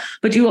area.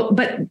 But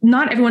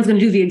not everyone's going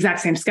to do the exact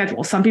same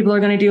schedule. Some people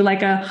are going to do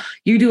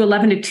you do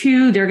 11 to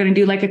 2, they're going to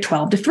do like a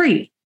 12 to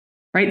 3,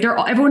 right?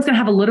 Everyone's going to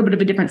have a little bit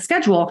of a different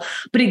schedule,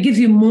 but it gives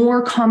you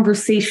more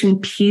conversation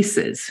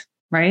pieces,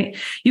 right?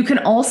 You can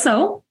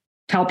also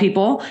tell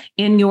people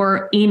in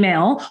your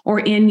email or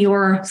in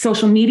your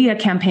social media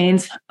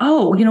campaigns,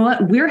 oh, you know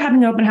what? We're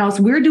having an open house.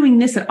 We're doing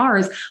this at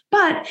ours,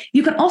 but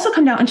you can also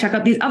come down and check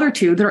out these other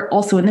 2 that are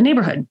also in the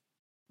neighborhood,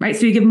 right?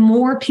 So you give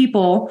more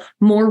people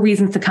more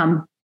reasons to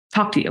come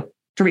talk to you,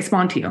 to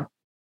respond to you.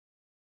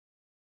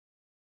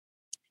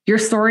 Your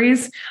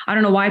stories, I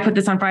don't know why I put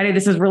this on Friday.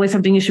 This is really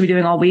something you should be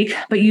doing all week,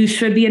 but you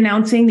should be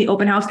announcing the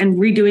open house and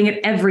redoing it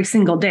every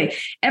single day.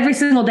 Every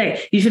single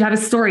day, you should have a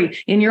story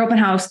in your open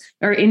house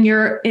or in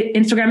your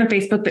Instagram and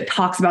Facebook that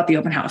talks about the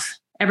open house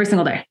every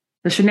single day.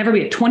 There should never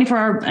be a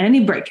 24-hour any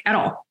break at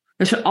all.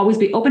 There should always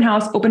be open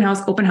house, open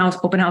house, open house,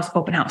 open house,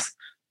 open house.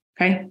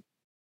 Okay.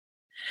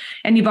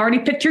 And you've already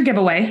picked your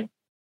giveaway.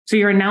 So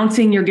you're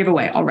announcing your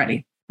giveaway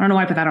already. I don't know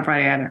why I put that on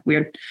Friday either.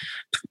 Weird.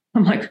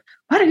 I'm like,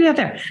 why did I do that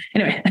there?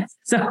 Anyway,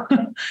 so,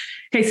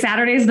 okay,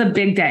 Saturday is the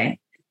big day.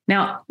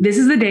 Now, this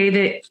is the day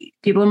that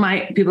people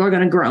are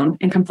going to groan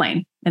and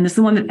complain. And this is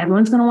the one that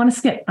everyone's going to want to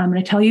skip. I'm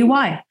going to tell you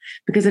why,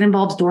 because it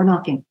involves door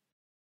knocking.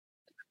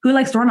 Who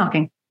likes door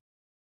knocking?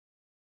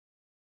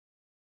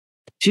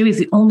 Juie's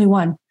the only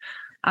one.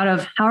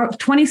 Out of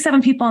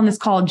 27 people on this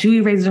call,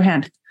 Julie raises her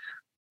hand.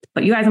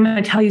 But you guys, I'm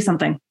going to tell you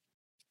something.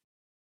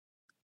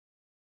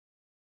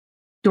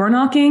 Door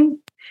knocking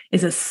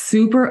is a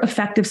super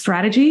effective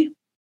strategy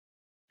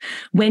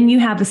when you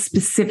have a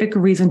specific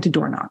reason to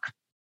door knock.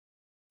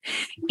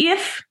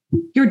 If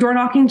you're door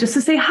knocking just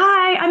to say,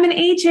 hi, I'm an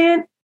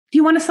agent. Do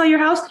you want to sell your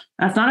house?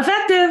 That's not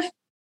effective.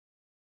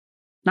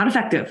 Not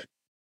effective.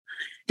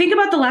 Think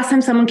about the last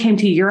time someone came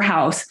to your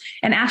house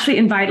and actually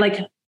invite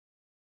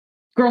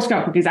Girl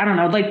Scout cookies. I don't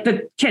know,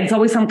 the kids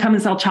always come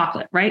and sell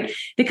chocolate, right?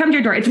 They come to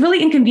your door. It's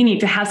really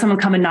inconvenient to have someone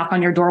come and knock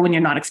on your door when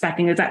you're not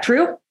expecting. Is that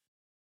true?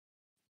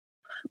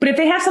 But if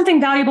they have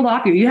something valuable to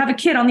offer you, you have a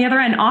kid on the other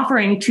end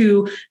offering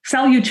to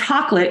sell you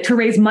chocolate to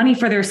raise money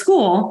for their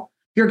school,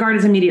 your guard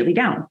is immediately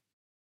down,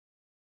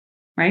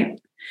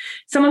 right?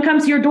 Someone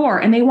comes to your door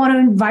and they want to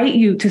invite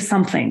you to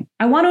something.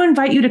 I want to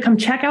invite you to come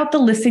check out the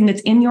listing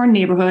that's in your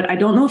neighborhood. I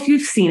don't know if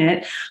you've seen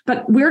it,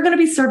 but we're going to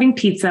be serving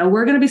pizza.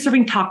 We're going to be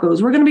serving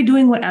tacos. We're going to be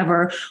doing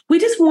whatever. We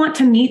just want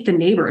to meet the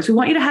neighbors. We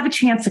want you to have a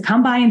chance to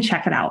come by and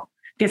check it out.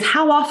 Because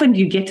how often do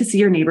you get to see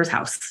your neighbor's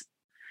house?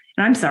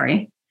 And I'm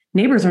sorry,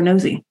 neighbors are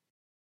nosy.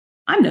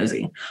 I'm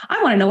nosy.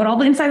 I want to know what all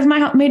the insides of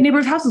my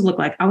neighbor's houses look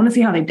like. I want to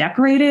see how they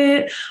decorate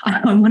it.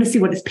 I want to see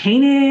what is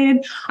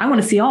painted. I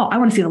want to see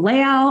the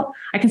layout.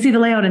 I can see the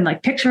layout in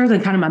pictures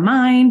and kind of my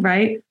mind,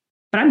 right?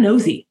 But I'm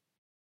nosy.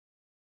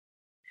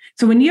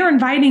 So when you're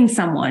inviting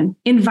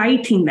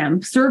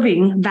them,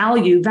 serving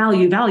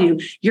value,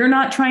 you're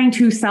not trying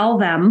to sell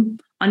them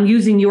on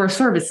using your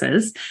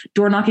services.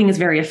 Door knocking is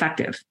very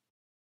effective.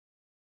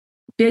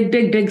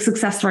 Big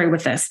success story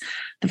with this.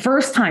 The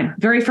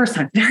very first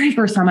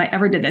time I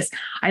ever did this,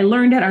 I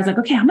learned it. I was like,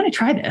 okay, I'm going to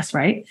try this,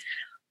 right?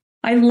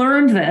 I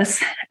learned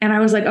this and I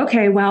was like,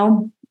 okay,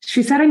 well,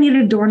 she said I needed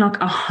to door knock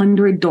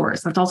 100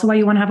 doors. That's also why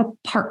you want to have a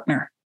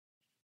partner.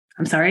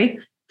 I'm sorry.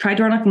 Try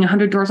door knocking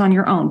 100 doors on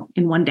your own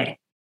in one day.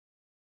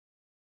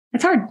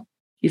 It's hard.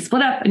 You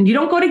split up and you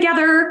don't go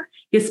together.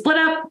 You split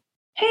up.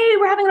 Hey,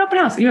 we're having an open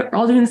house. You're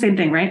all doing the same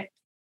thing, right?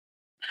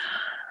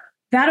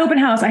 That open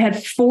house, I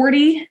had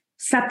 40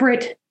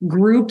 separate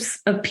groups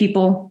of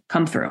people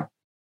come through.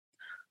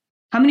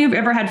 How many of you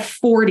have ever had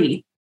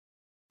 40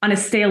 on a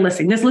stale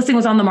listing? This listing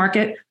was on the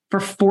market for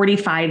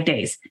 45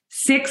 days,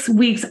 6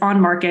 weeks on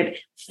market,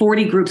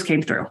 40 groups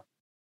came through.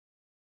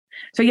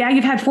 So yeah,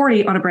 you've had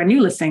 40 on a brand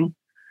new listing.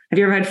 Have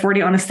you ever had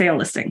 40 on a stale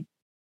listing?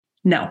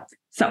 No.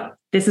 So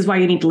this is why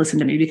you need to listen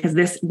to me, because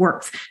this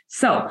works.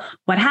 So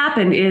what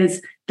happened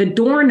is the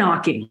door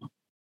knocking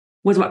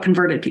was what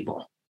converted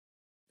people.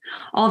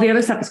 All the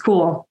other stuff is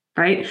cool,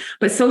 right?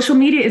 But social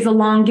media is a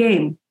long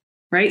game,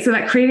 right? So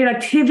that created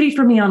activity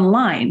for me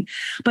online,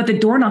 but the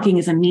door knocking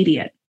is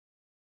immediate.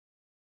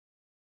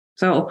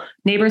 So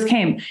neighbors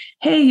came,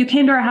 hey, you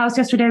came to our house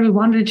yesterday. We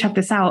wanted to check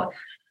this out.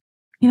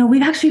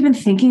 We've actually been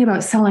thinking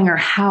about selling our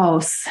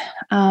house.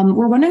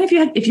 We're wondering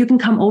if you can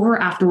come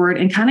over afterward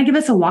and kind of give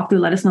us a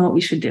walkthrough, let us know what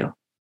we should do.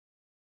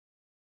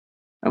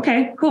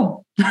 Okay,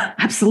 cool.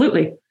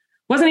 Absolutely.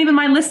 Wasn't even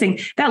my listing.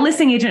 That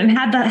listing agent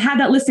had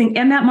that listing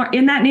in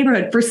that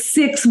neighborhood for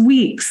 6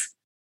 weeks.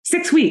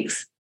 6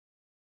 weeks.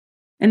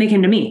 And they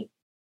came to me.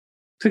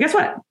 So guess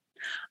what?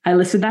 I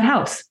listed that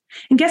house.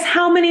 And guess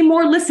how many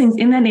more listings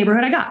in that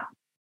neighborhood I got?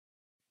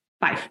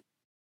 5.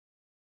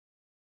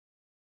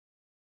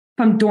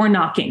 From door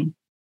knocking.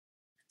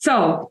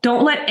 So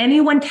don't let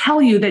anyone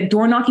tell you that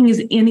door knocking is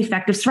an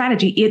ineffective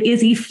strategy. It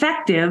is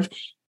effective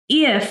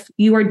if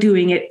you are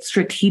doing it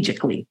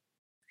strategically.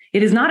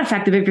 It is not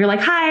effective if you're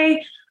like,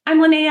 hi, I'm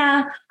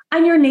Lynea.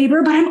 I'm your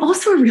neighbor, but I'm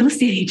also a real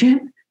estate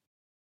agent.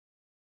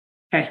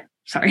 Okay,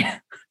 sorry.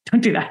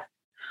 Don't do that.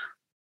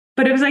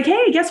 But it was like,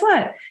 hey, guess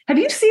what? Have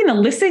you seen a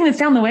listing that's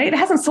down the way? It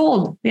hasn't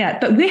sold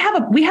yet, but we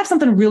have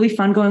something really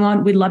fun going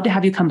on. We'd love to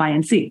have you come by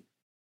and see.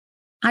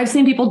 I've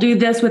seen people do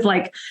this with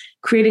like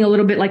creating a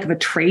little bit like of a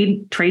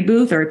trade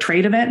booth or a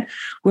trade event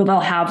where they'll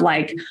have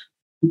like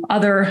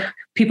other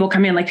people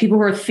come in, like people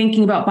who are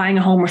thinking about buying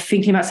a home or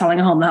thinking about selling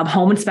a home. They'll have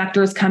home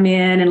inspectors come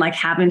in and like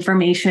have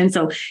information.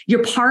 So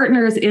your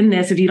partners in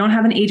this, if you don't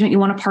have an agent you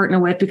want to partner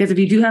with, because if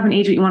you do have an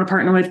agent you want to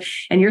partner with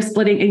and you're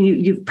splitting and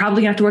you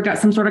probably have to work out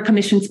some sort of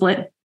commission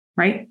split,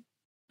 right?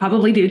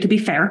 Probably do, to be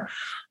fair.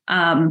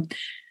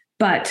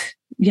 But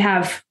you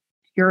have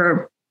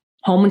your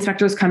home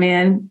inspectors come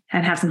in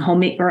and have some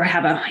or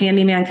have a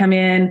handyman come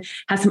in,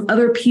 have some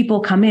other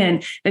people come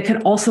in that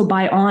could also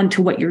buy on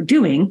to what you're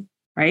doing,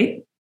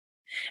 right?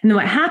 And then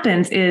what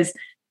happens is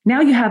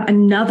now you have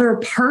another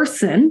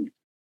person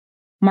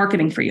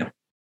marketing for you.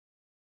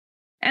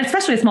 And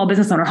especially a small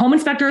business owner, home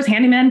inspectors,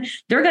 handymen,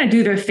 they're going to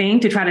do their thing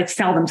to try to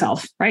sell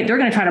themselves, right? They're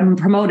going to try to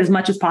promote as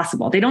much as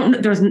possible.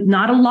 There's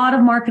not a lot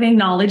of marketing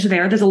knowledge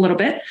there. There's a little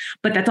bit,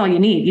 but that's all you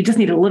need. You just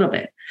need a little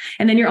bit.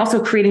 And then you're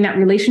also creating that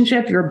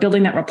relationship. You're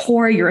building that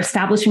rapport. You're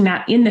establishing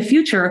that in the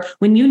future,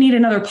 when you need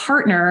another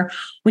partner,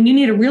 when you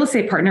need a real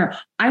estate partner,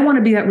 I want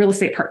to be that real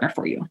estate partner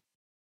for you.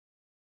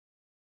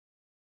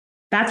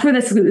 That's where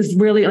this is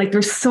really like,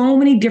 there's so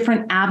many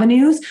different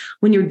avenues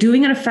when you're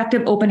doing an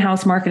effective open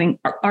house marketing.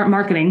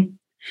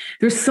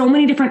 There's so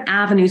many different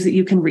avenues that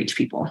you can reach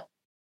people.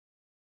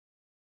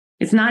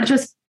 It's not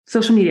just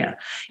social media.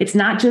 It's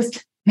not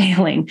just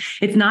mailing.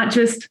 It's not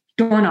just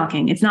door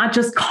knocking. It's not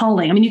just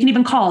calling. I mean, you can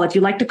even call if you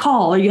like to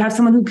call, or you have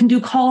someone who can do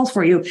calls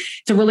for you.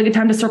 It's a really good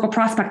time to circle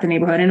prospect the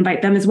neighborhood and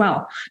invite them as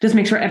well. Just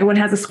make sure everyone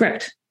has a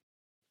script.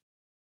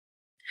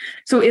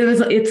 So it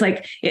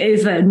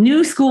is a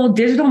new school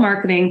digital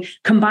marketing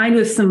combined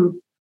with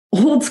some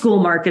old school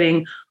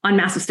marketing on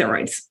massive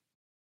steroids,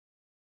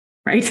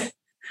 right?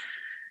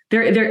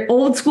 Their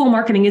old school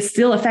marketing is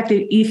still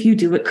effective if you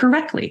do it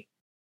correctly.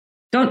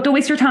 Don't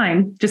waste your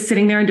time just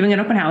sitting there and doing an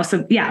open house.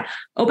 So yeah,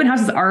 open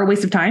houses are a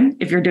waste of time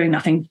if you're doing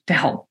nothing to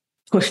help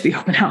push the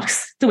open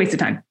house. It's a waste of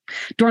time.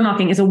 Door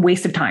knocking is a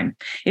waste of time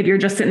if you're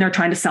just sitting there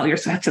trying to sell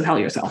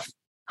yourself,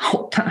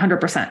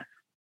 100%.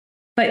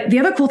 But the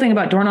other cool thing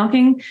about door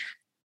knocking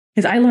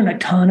is I learned a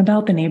ton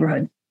about the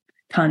neighborhood.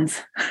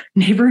 Tons.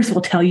 Neighbors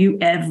will tell you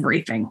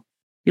everything.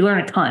 You learn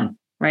a ton.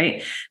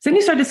 Right. So then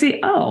you start to see,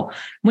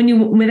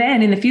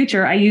 then in the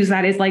future, I use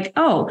that as like,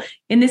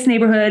 in this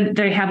neighborhood,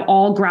 they have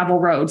all gravel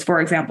roads, for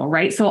example.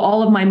 Right. So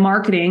all of my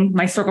marketing,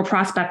 my circle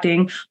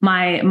prospecting,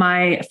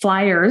 my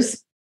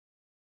flyers,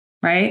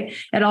 right.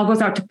 It all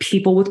goes out to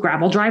people with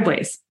gravel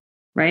driveways,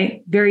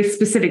 right. Very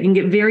specific. You can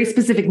get very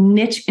specific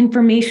niche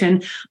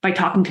information by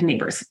talking to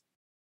neighbors.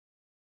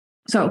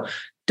 So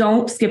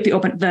don't skip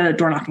the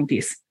door knocking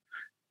piece.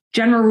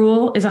 General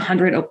rule is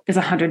 100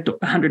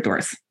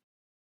 doors.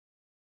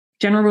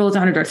 General rule is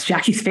 100 doors.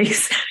 Jackie's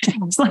face.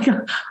 It's like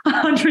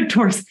 100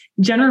 doors.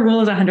 General rule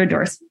is 100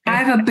 doors. I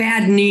have a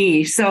bad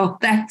knee. So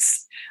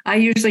I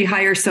usually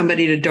hire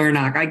somebody to door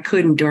knock. I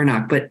couldn't door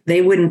knock, but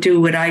they wouldn't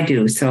do what I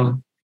do.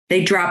 So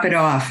they drop it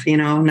off,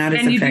 not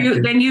as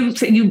effective. Then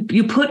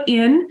you put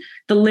in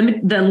the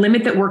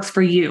limit that works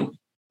for you,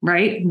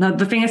 right?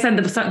 The thing I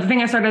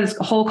started this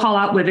whole call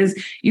out with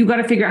is you got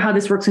to figure out how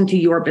this works into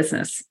your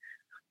business.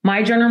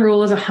 My general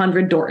rule is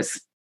 100 doors.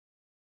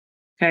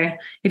 Okay.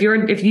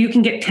 If you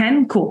can get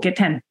 10, cool, get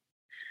 10.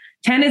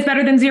 10 is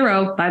better than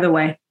 0, by the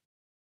way.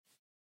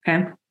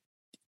 Okay.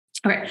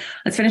 Okay,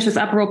 let's finish this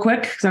up real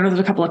quick because I know there's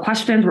a couple of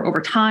questions. We're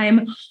over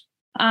time.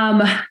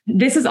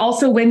 This is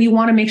also when you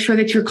want to make sure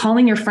that you're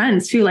calling your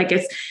friends too. Like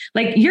it's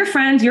like your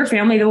friends, your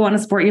family, they want to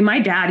support you. My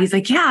dad, he's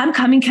like, yeah, I'm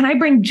coming. Can I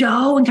bring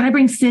Joe? And can I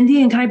bring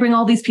Cindy? And can I bring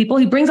all these people?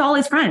 He brings all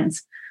his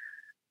friends,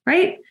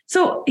 right?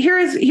 So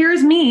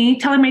here's me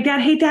telling my dad,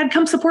 hey, Dad,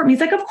 come support me.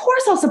 He's like, of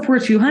course I'll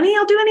support you, honey.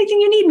 I'll do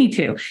anything you need me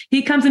to.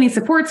 He comes and he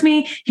supports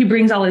me. He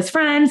brings all his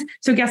friends.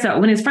 So guess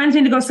what? When his friends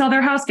need to go sell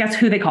their house, guess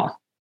who they call?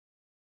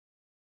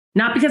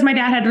 Not because my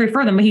dad had to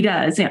refer them, but he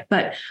does. Yeah,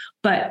 but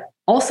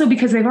also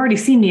because they've already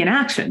seen me in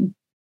action.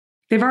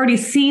 They've already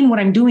seen what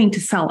I'm doing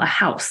to sell a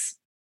house,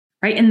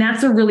 right? And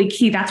that's a really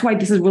key. That's why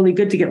this is really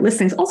good to get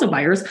listings, also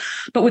buyers,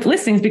 but with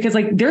listings, because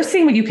like they're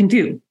seeing what you can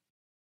do,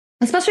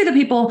 especially the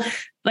people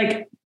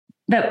like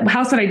that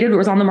house that I did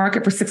was on the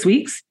market for 6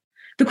 weeks.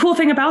 The cool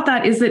thing about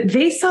that is that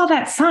they saw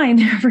that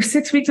sign for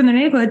 6 weeks in the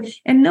neighborhood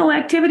and no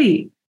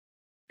activity.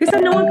 They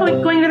said no one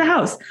going into the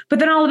house. But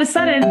then all of a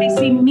sudden they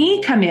see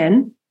me come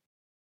in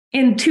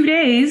 2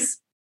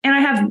 days and I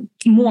have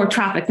more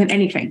traffic than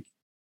anything.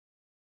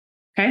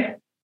 Okay.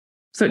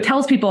 So it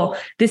tells people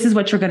this is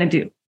what you're going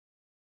to do.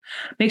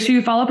 Make sure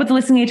you follow up with the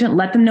listing agent,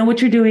 let them know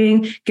what you're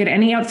doing, get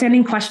any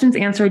outstanding questions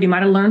answered. You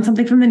might have learned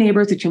something from the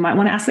neighbors that you might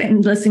want to ask the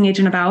listing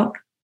agent about.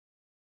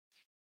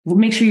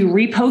 Make sure you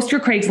repost your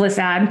Craigslist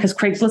ad because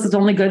Craigslist is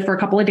only good for a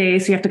couple of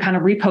days. So you have to kind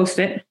of repost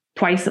it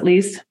twice at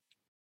least,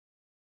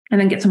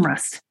 and then get some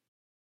rest.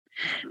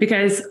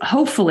 Because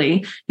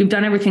hopefully you've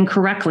done everything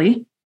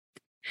correctly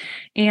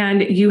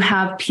and you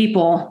have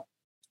people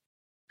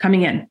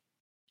coming in.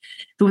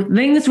 The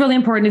thing that's really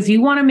important is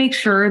you want to make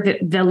sure that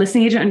the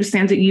listing agent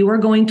understands that you are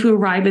going to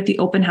arrive at the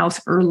open house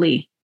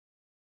early.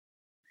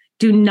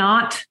 Do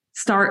not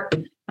start.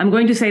 I'm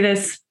going to say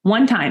this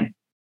one time.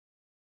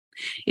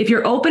 If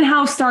your open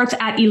house starts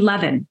at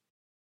 11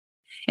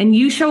 and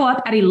you show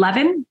up at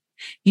 11,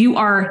 you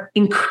are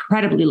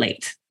incredibly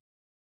late.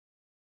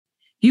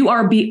 You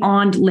are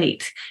beyond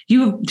late.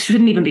 You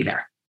shouldn't even be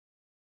there.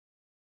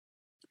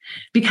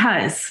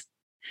 Because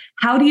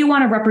how do you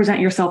want to represent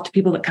yourself to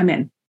people that come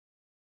in? Do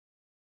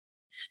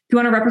you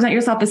want to represent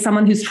yourself as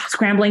someone who's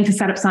scrambling to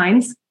set up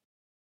signs? Do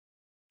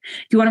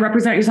you want to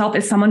represent yourself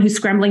as someone who's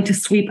scrambling to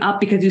sweep up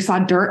because you saw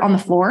dirt on the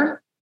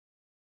floor?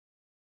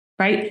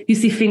 Right? You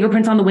see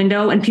fingerprints on the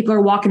window and people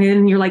are walking in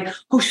and you're like,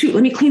 oh shoot,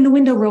 let me clean the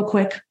window real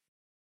quick.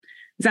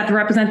 Is that the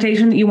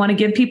representation that you want to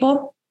give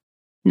people?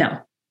 No.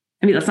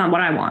 I mean, that's not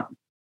what I want.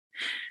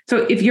 So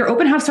if your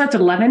open house starts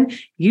at 11,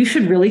 you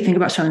should really think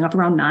about showing up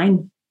around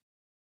 9.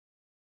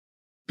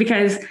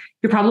 Because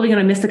you're probably going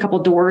to miss a couple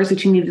doors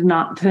that you need to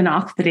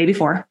knock the day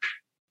before,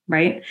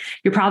 right?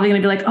 You're probably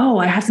going to be like, oh,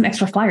 I have some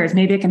extra flyers.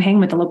 Maybe I can hang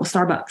them at the local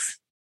Starbucks,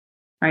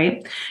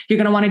 right? You're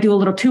going to want to do a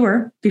little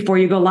tour before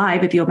you go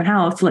live at the open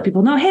house to let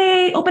people know,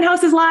 hey, open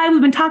house is live.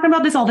 We've been talking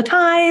about this all the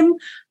time,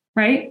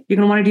 right? You're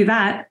going to want to do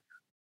that.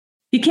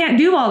 You can't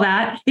do all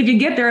that if you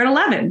get there at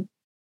 11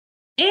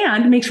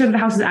 and make sure that the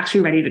house is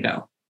actually ready to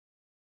go.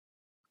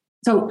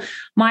 So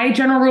my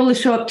general rule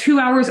is show up 2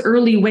 hours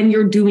early when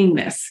you're doing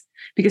this,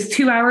 because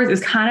 2 hours is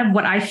kind of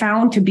what I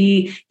found to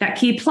be that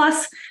key.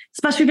 Plus,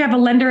 especially if you have a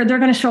lender, they're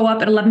going to show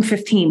up at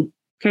 11:15.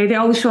 Okay. They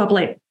always show up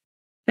late.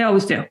 They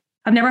always do.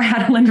 I've never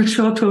had a lender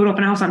show up to an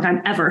open house on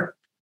time ever.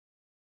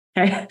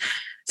 Okay.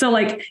 So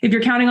like if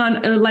you're counting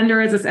on a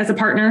lender as a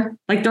partner,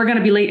 like they're going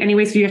to be late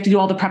anyway. So you have to do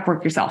all the prep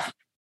work yourself.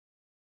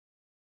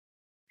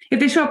 If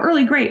they show up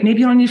early, great.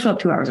 Maybe you don't need to show up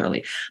 2 hours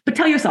early, but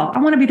tell yourself,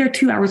 I want to be there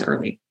 2 hours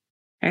early.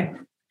 Okay.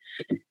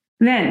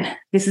 Then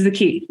this is the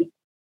key.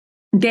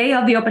 Day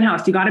of the open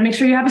house, you got to make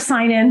sure you have a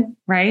sign in,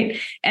 right?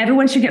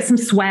 Everyone should get some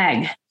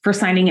swag for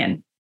signing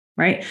in,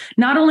 right?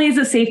 Not only is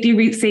it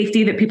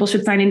safety that people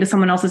should sign into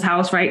someone else's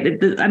house,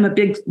 right? I'm a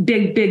big,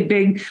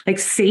 like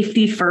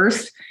safety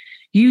first.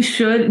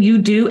 You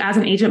do as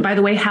an agent, by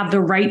the way, have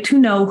the right to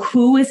know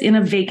who is in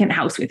a vacant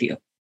house with you.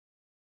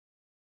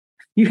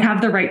 You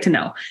have the right to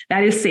know.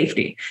 That is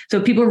safety. So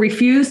if people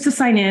refuse to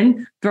sign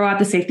in, throw out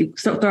the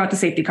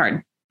safety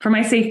card. For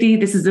my safety,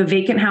 this is a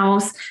vacant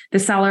house. The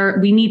seller,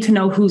 we need to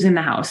know who's in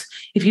the house.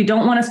 If you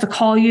don't want us to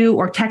call you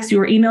or text you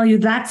or email you,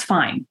 that's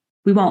fine.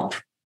 We won't.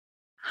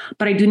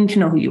 But I do need to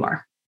know who you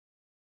are.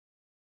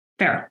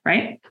 Fair,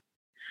 right?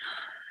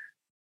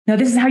 Now,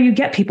 this is how you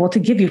get people to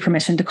give you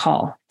permission to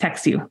call,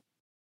 text you,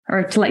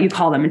 or to let you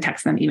call them and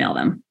text them, email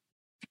them.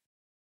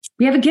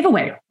 We have a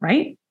giveaway,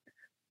 right?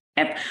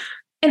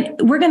 And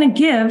we're going to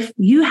give,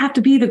 you have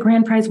to be the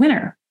grand prize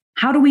winner.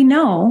 How do we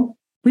know?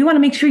 We want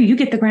to make sure you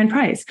get the grand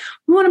prize.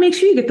 We want to make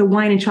sure you get the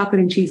wine and chocolate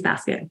and cheese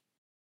basket,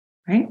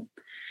 right?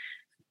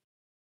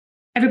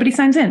 Everybody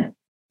signs in.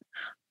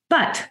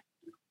 But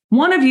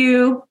one of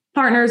you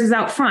partners is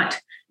out front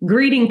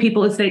greeting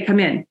people as they come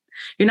in.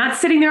 You're not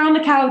sitting there on the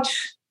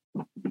couch.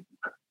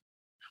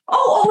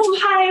 Oh,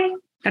 hi.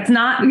 That's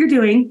not what you're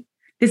doing.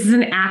 This is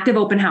an active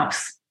open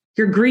house.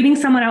 You're greeting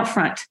someone out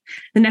front.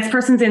 The next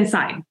person's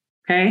inside,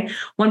 okay?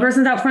 One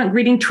person's out front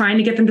greeting, trying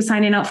to get them to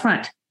sign in out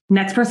front.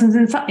 Next person's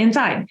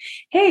inside.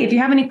 Hey, if you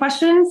have any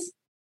questions,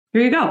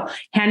 here you go.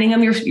 Handing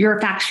them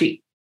your fact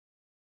sheet,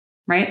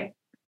 right?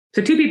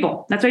 So 2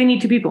 people. That's why you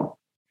need 2 people.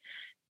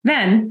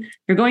 Then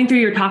you're going through,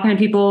 you're talking to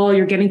people,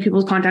 you're getting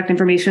people's contact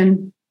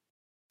information.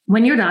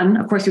 When you're done,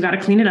 of course, you got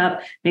to clean it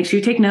up. Make sure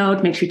you take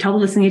notes, make sure you tell the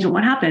listing agent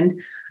what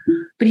happened.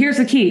 But here's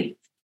the key.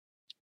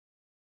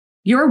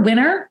 Your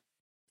winner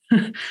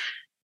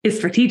is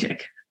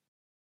strategic.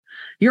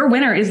 Your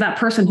winner is that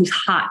person who's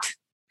hot.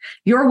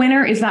 Your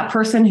winner is that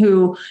person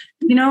who,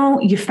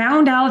 you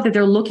found out that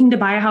they're looking to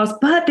buy a house,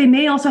 but they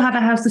may also have a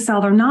house to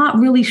sell. They're not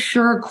really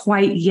sure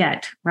quite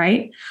yet,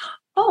 right?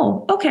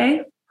 Oh,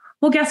 okay.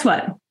 Well, guess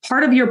what?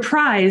 Part of your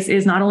prize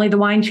is not only the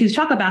wine, cheese,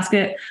 chocolate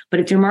basket, but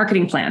it's your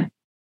marketing plan.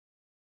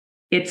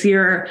 It's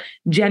your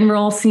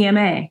general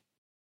CMA,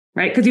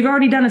 right? Because you've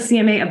already done a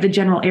CMA of the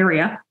general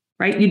area,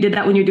 right? You did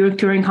that when you're doing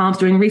touring comps,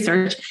 doing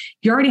research.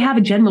 You already have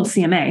a general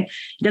CMA.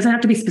 It doesn't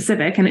have to be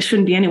specific, and it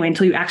shouldn't be anyway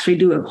until you actually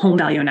do a home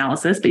value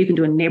analysis, but you can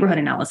do a neighborhood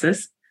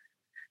analysis.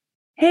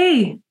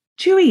 Hey,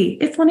 Chewy,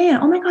 it's Lynea.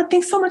 Oh my God,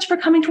 thanks so much for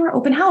coming to our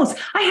open house.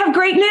 I have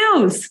great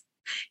news.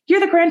 You're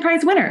the grand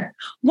prize winner.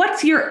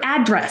 What's your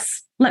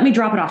address? Let me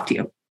drop it off to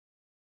you.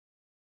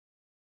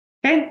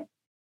 Okay.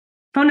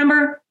 Phone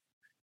number,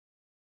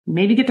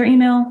 maybe get their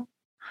email,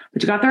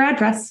 but you got their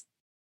address.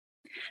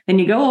 Then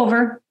you go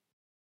over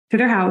to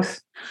their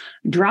house,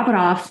 drop it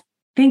off.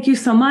 Thank you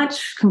so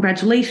much.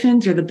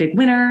 Congratulations. You're the big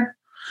winner.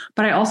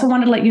 But I also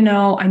wanted to let you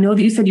know, I know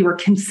that you said you were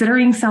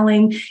considering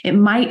selling. It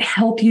might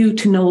help you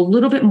to know a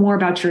little bit more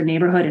about your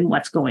neighborhood and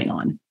what's going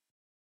on.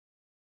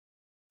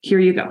 Here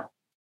you go.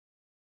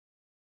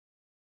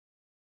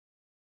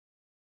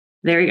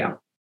 There you go.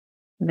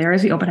 There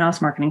is the open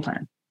house marketing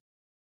plan.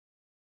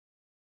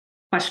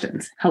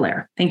 Questions?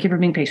 Hilaire. Thank you for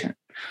being patient.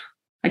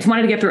 I just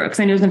wanted to get through it because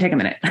I knew it was going to take a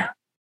minute.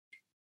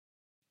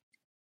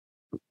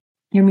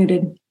 You're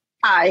muted.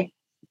 Hi.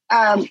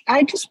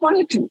 I just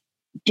wanted to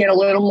get a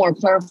little more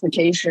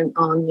clarification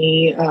on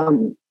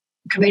the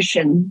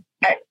commission,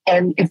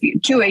 and if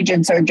two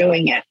agents are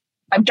doing it.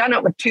 I've done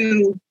it with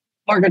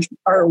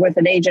with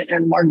an agent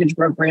and mortgage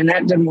broker, and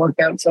that didn't work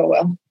out so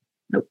well.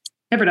 Nope,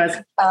 never does.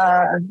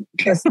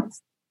 Because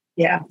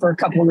for a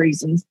couple of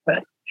reasons.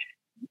 But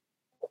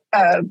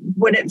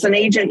when it's an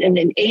agent and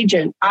an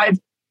agent, I've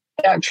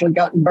actually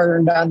gotten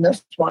burned on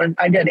this one.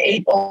 I did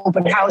 8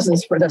 open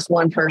houses for this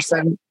one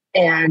person,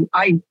 and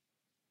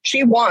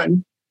she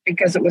won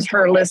because it was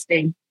her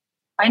listing.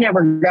 I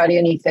never got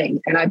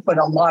anything, and I put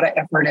a lot of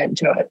effort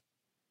into it.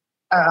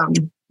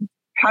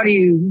 How do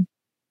you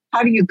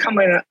come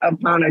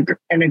upon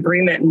an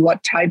agreement, and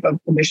what type of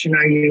commission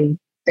are you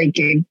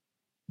thinking?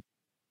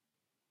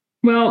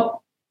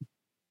 Well,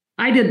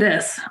 I did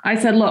this. I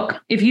said,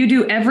 look, if you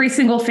do every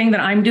single thing that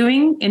I'm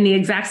doing in the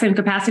exact same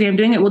capacity I'm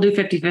doing it, we'll do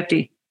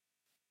 50-50.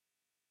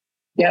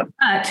 Yep.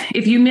 But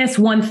if you miss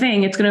one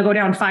thing, it's going to go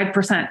down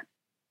 5%.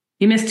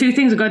 You miss 2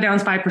 things, it go down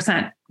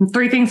 5%. And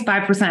 3 things,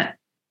 5%.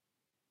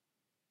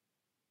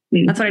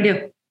 That's what I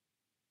do.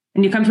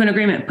 And you come to an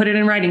agreement, put it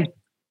in writing.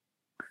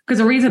 Because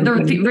the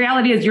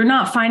reality is you're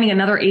not finding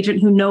another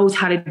agent who knows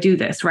how to do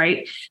this,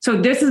 right? So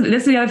this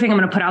is the other thing I'm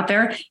going to put out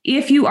there.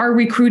 If you are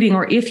recruiting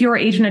or if you're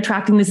agent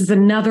attracting, this is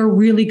another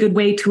really good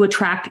way to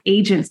attract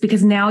agents,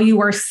 because now you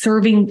are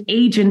serving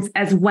agents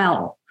as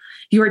well.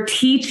 You're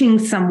teaching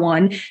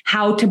someone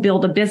how to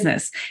build a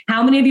business.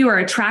 How many of you are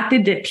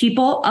attracted to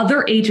people,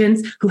 other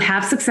agents who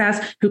have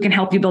success, who can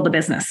help you build a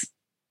business?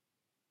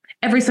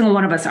 Every single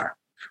one of us are.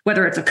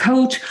 Whether it's a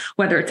coach,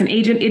 whether it's an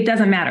agent, it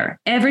doesn't matter.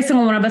 Every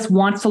single one of us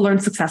wants to learn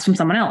success from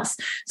someone else.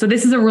 So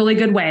this is a really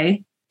good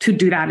way to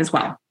do that as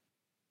well.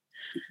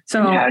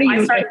 So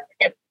And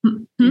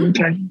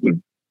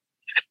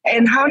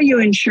how do you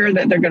ensure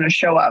that they're going to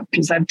show up?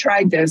 Because I've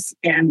tried this,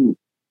 and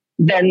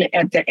then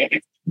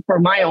for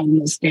my own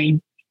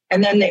listing,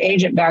 and then the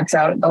agent backs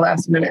out at the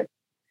last minute.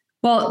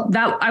 Well,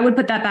 I would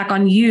put that back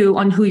on you,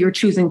 on who you're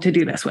choosing to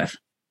do this with.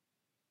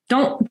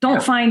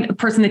 Don't find a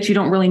person that you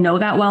don't really know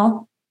that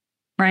well.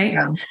 Right?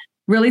 Yeah.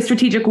 Really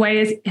strategic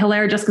ways,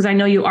 Hilaire, just because I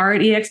know you are at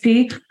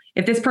EXP.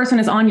 If this person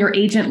is on your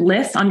agent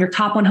list, on your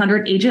top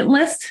 100 agent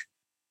list,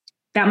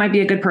 that might be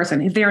a good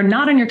person. If they are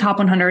not on your top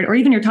 100 or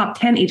even your top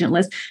 10 agent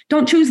list,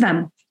 don't choose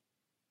them.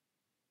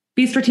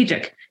 Be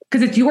strategic,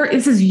 because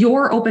this is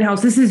your open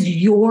house. This is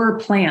your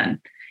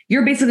plan.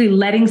 You're basically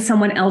letting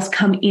someone else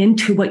come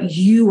into what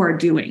you are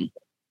doing.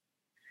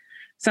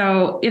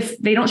 So if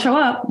they don't show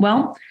up,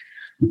 well,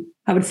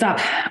 I would stop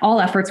all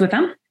efforts with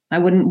them. I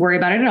wouldn't worry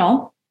about it at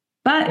all.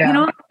 But,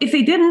 if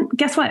they didn't,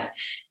 guess what?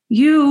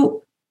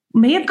 You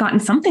may have gotten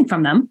something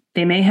from them.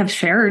 They may have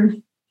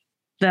shared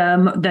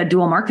the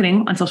dual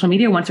marketing on social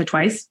media once or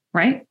twice,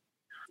 right?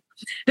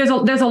 There's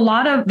a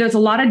lot of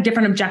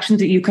different objections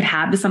that you could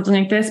have to something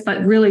like this.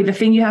 But really, the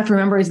thing you have to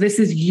remember is this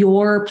is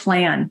your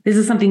plan. This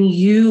is something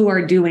you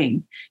are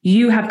doing.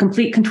 You have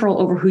complete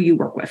control over who you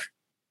work with.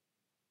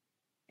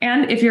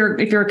 And if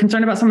you're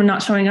concerned about someone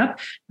not showing up,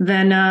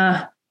 then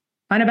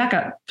find a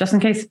backup just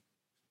in case.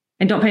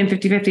 And don't pay them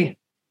 50-50.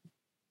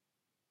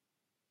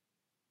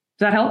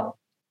 Does that help?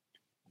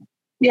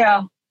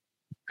 Yeah,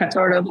 okay.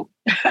 Sort of.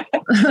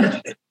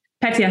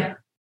 Petya.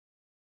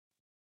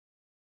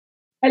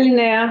 Hi,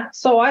 Lynea.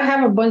 So I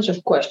have a bunch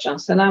of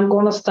questions, and I'm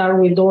going to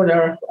start with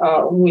order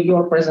with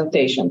your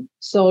presentation.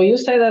 So you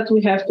say that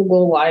we have to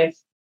go live,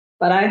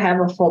 but I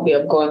have a phobia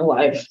of going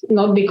live,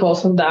 not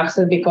because of the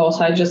accent, because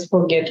I just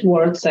forget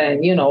words, and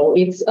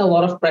it's a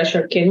lot of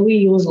pressure. Can we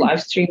use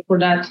live stream for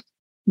that?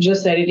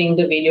 Just editing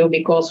the video,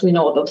 because we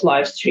know that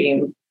live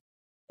stream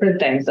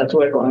pretends that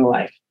we're going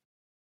live.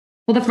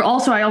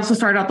 Well, I also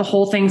started out the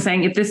whole thing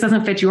saying, if this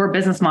doesn't fit your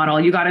business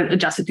model, you got to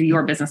adjust it to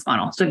your business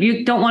model. So if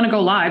you don't want to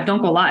go live,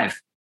 don't go live.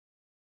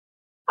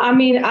 I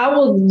mean, I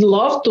would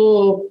love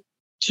to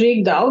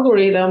trick the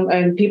algorithm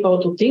and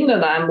people to think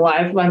that I'm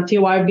live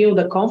until I build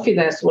the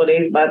confidence with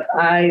it, but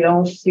I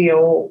don't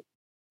feel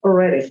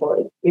ready for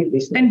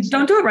it. And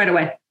don't do it right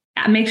away.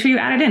 Make sure you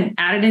add it in.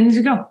 Add it in as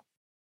you go.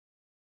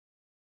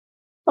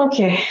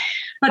 Okay.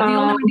 But the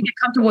only way to get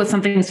comfortable with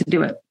something is to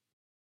do it.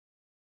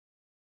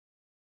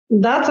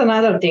 That's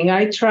another thing.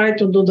 I tried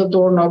to do the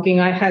door knocking.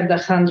 I had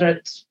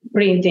 100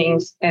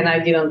 printings and I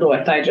didn't do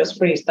it. I just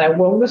freezed. I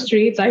walked the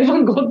streets. I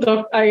even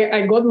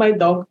I got my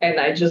dog and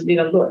I just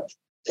didn't do it.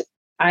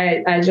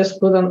 I just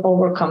couldn't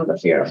overcome the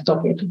fear of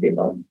talking to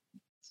people.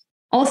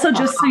 Also,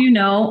 just so you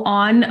know,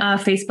 on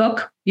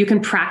Facebook, you can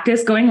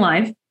practice going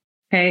live.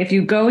 Okay. If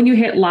you go and you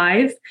hit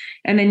live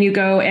and then you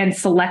go and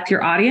select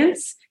your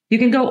audience, you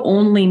can go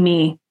only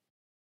me.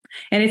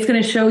 And it's going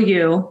to show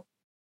you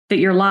that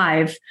you're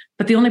live,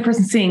 but the only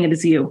person seeing it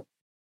is you.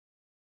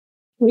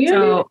 Really?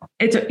 So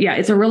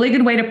it's a really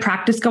good way to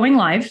practice going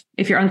live.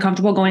 If you're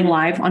uncomfortable going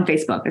live on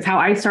Facebook, it's how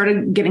I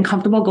started getting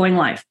comfortable going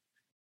live.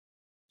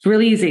 It's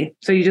really easy.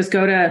 So you just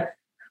go to, let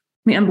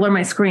me unblur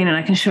my screen and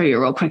I can show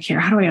you real quick here.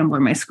 How do I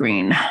unblur my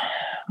screen?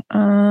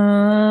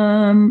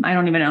 I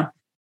don't even know.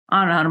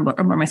 I don't know how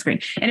to unblur my screen.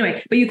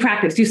 Anyway, but you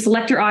practice, you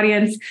select your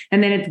audience,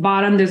 and then at the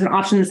bottom, there's an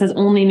option that says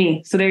only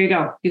me. So there you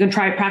go. You can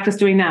try practice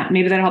doing that.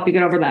 Maybe that'll help you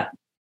get over that.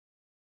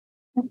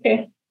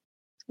 Okay.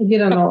 I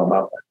didn't know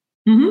about that.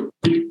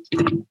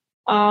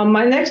 Mm-hmm.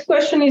 My next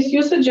question is,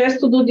 you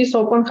suggest to do these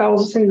open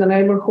houses in the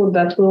neighborhood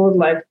that we would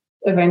like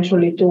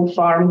eventually to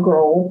farm,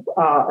 grow,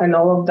 and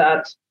all of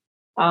that.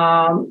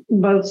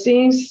 But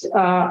since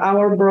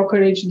our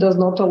brokerage does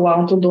not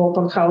allow to do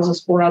open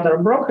houses for other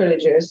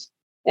brokerages,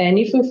 and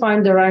if we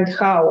find the right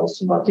house,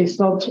 but it's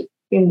not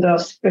in the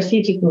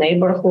specific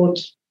neighborhood,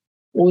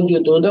 would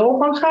you do the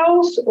open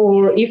house?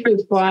 Or if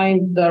we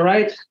find the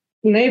right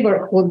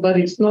neighborhood, but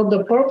it's not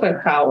the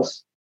perfect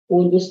house,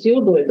 would you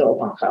still do the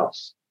open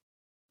house?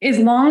 As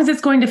long as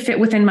it's going to fit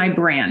within my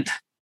brand,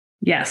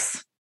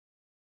 yes.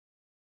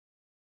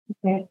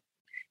 Okay.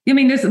 I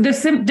mean, there's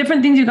some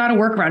different things you got to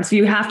work around. So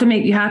you have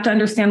to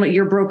understand what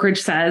your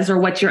brokerage says or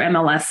what your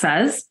MLS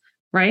says,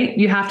 right?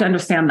 You have to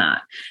understand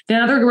that. The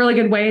other really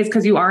good way is,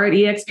 because you are at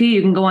EXP,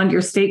 you can go onto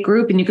your state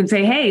group and you can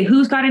say, hey,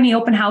 who's got any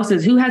open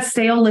houses? Who has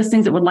sale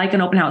listings that would like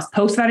an open house?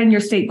 Post that in your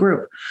state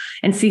group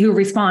and see who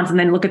responds, and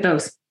then look at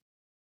those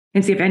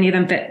and see if any of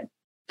them fit.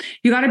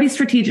 You got to be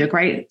strategic,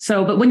 right?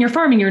 So, but when you're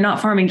farming, you're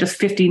not farming just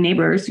 50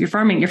 neighbors. If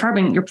you're doing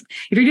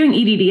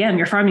EDDM,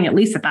 you're farming at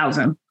least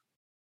 1,000.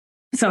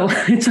 So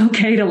it's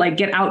okay to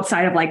get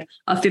outside of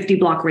a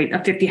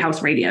 50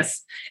 house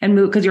radius and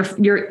move, because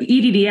your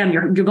EDDM,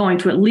 you're going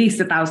to at least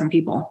 1,000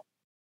 people,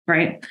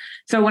 right?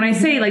 So when I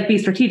say be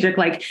strategic,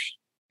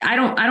 I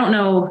don't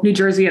know New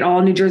Jersey at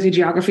all, New Jersey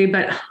geography,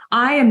 but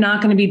I am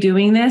not going to be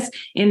doing this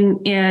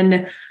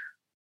in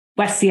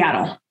West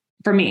Seattle.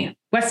 For me,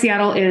 West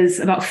Seattle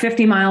is about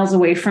 50 miles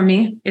away from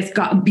me. It's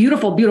got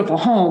beautiful, beautiful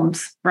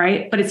homes,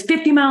 right? But it's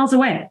 50 miles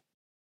away.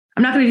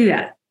 I'm not going to do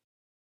that.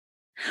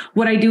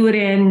 Would I do it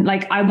in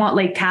I want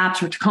Lake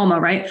Tapps or Tacoma,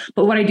 right?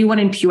 But would I do one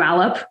in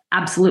Puyallup?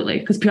 Absolutely,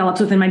 because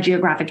Puyallup's within my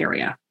geographic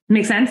area.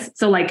 Makes sense?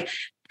 So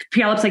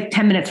Puyallup's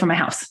 10 minutes from my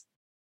house.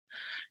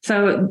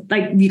 So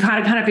you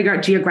gotta kind of figure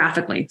out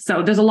geographically.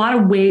 So there's a lot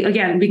of ways.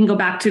 Again, we can go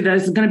back to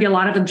there's going to be a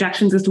lot of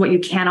objections as to what you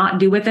cannot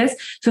do with this.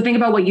 So think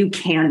about what you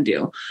can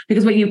do,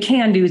 because what you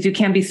can do is you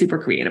can be super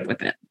creative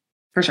with it,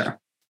 for sure.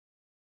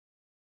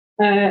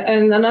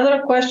 And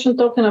another question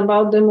talking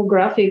about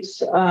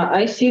demographics,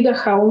 I see the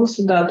homes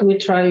that we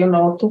try,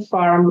 to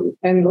farm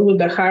and with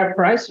the higher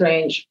price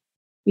range.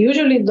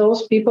 Usually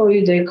those people,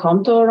 if they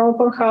come to an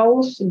open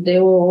house, they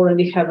will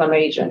already have an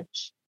agent.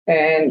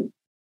 And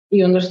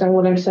you understand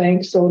what I'm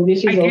saying? So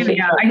this is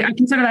I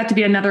consider that to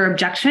be another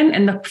objection.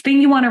 And the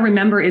thing you want to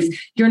remember is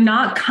you're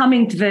not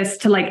coming to this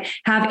to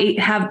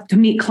have to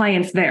meet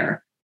clients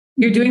there.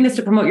 You're doing this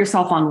to promote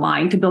yourself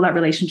online, to build that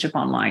relationship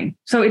online.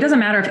 So it doesn't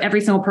matter if every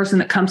single person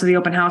that comes to the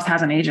open house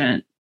has an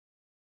agent.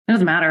 It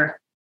doesn't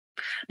matter.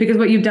 Because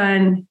what you've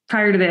done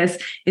prior to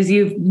this is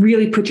you've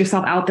really put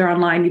yourself out there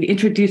online. You've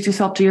introduced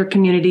yourself to your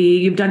community.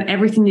 You've done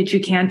everything that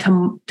you can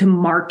to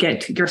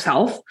market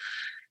yourself.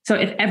 So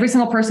if every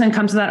single person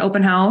comes to that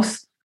open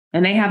house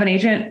and they have an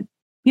agent,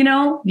 you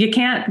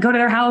can't go to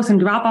their house and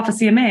drop off a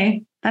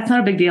CMA. That's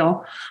not a big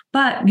deal,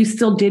 but you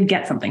still did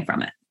get something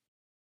from it.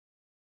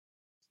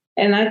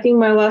 And I think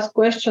my last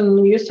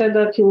question, you said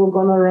that you were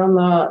going to run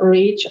a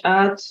reach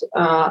ad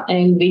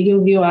and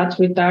video view ad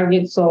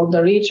retarget. So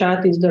the reach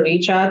ad is the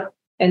reach ad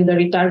and the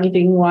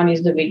retargeting one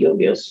is the video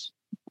views.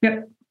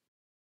 Yep.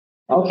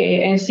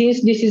 Okay, and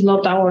since this is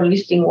not our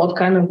listing, what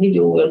kind of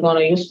video we're going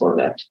to use for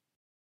that?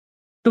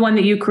 The one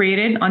that you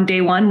created on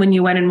day one when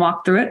you went and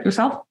walked through it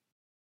yourself?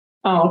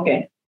 Oh,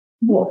 okay.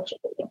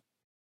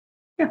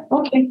 Yeah.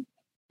 Okay.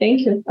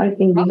 Thank you. I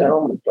think these are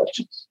all my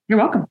questions. You're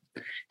welcome.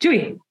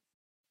 Julie.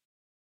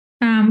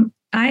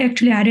 I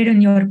actually added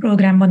on your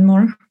program one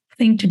more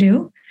thing to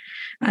do.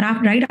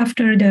 Right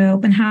after the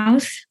open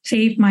house,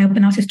 say if my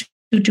open house is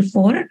 2 to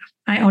 4,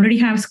 I already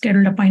have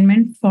scheduled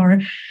appointment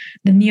for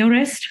the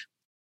nearest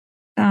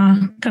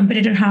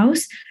competitor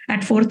house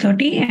at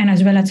 4:30 and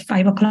as well as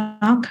 5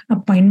 o'clock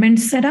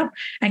appointments set up.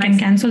 I can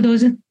cancel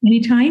those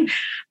anytime.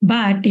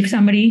 But if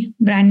somebody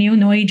brand new,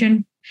 no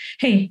agent,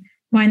 hey,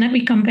 why not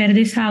we compare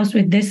this house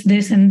with this,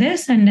 and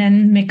this, and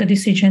then make a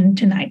decision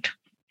tonight,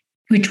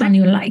 which one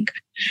you like.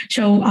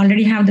 So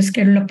already have the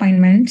scheduled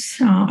appointments.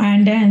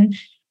 And then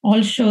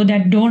also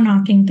that door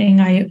knocking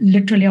thing, I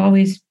literally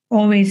always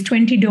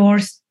 20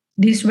 doors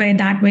this way,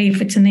 that way,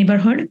 if it's a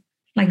neighborhood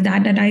like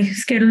that I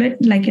schedule it,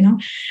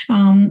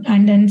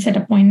 and then set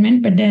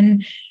appointment. But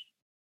then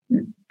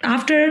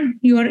after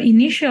your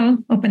initial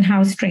open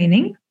house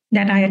training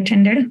that I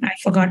attended, I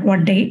forgot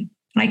what date,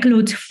 I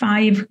closed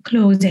 5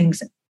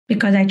 closings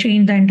because I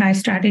changed the entire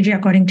strategy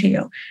according to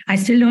you. I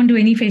still don't do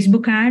any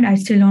Facebook ad. I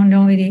still don't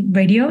do any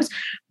videos,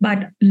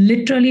 but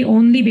literally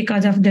only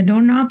because of the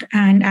door knock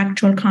and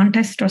actual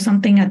contest or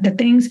something at the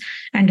things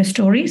and the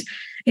stories,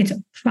 it's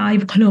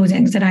 5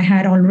 closings that I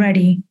had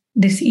already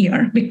this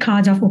year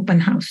because of open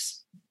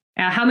house.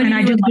 How many? And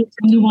I just did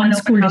only one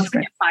school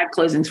district. 5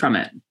 closings from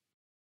it.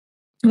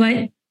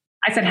 What?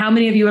 I said, how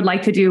many of you would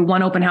like to do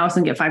one open house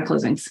and get 5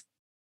 closings?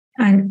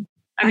 And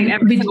I mean,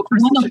 every single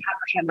person should have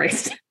their hand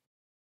raised.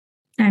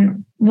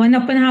 And one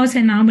open house,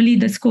 and normally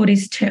the score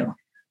is 2.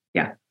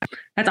 Yeah,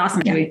 that's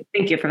awesome, Julie.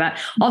 Thank you for that.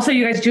 Also,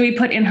 you guys, Julie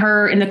put in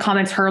the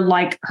comments her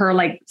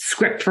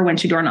script for when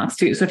she door knocks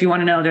too. So if you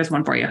want to know, there's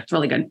one for you. It's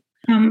really good.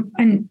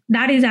 And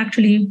that is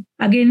actually,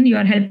 again, you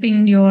are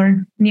helping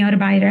your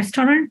nearby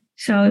restaurant.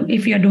 So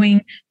if you're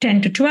doing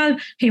 10 to 12,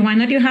 hey, why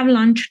not you have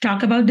lunch,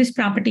 talk about this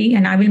property,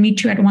 and I will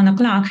meet you at 1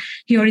 o'clock.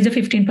 Here is a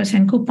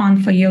 15%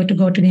 coupon for you to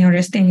go to the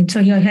nearest thing. So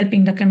you're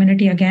helping the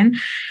community again,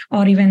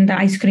 or even the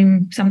ice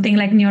cream, something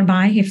like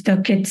nearby, if the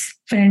kids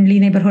friendly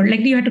neighborhood,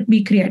 like you have to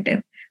be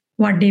creative,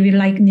 what they will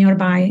like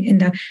nearby in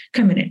the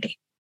community.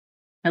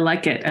 I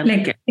like it. I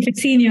like it. If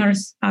it's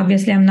seniors,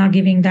 obviously I'm not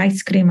giving the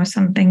ice cream or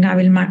something. I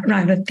will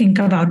rather think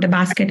about the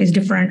basket is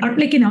different, or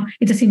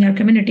it's a senior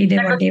community. They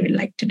will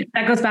like to do.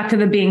 That goes back to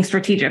the being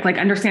strategic, like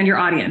understand your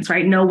audience,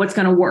 right? Know what's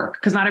going to work,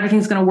 because not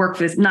everything's going to work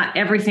for this. Not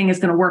everything is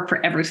going to work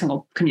for every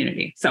single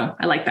community. So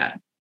I like that.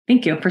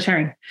 Thank you for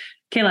sharing.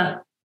 Kayla.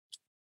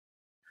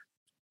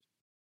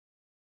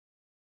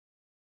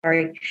 All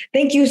right.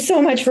 Thank you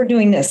so much for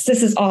doing this.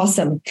 This is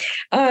awesome.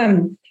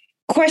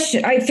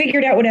 Question. I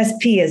figured out what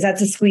SP is.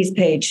 That's a squeeze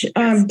page.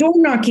 Door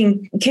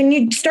knocking. Can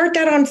you start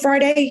that on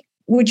Friday?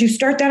 Would you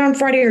start that on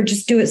Friday or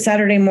just do it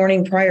Saturday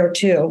morning prior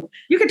to?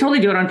 You could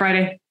totally do it on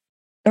Friday.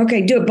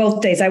 Okay. Do it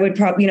both days. I would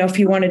probably, if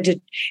you wanted to.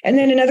 And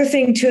then another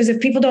thing too, is if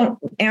people don't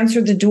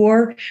answer the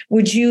door,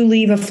 would you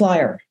leave a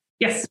flyer?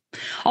 Yes.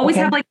 Always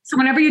have so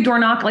whenever you door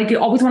knock, you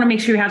always want to make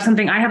sure you have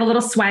something. I have a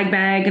little swag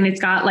bag and it's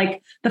got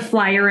the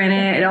flyer in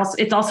it.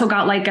 It's also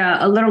got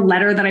a little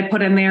letter that I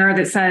put in there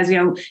that says,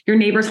 your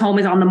neighbor's home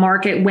is on the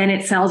market. When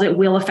it sells, it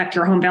will affect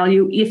your home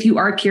value. If you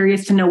are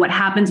curious to know what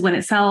happens when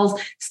it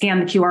sells, scan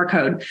the QR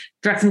code,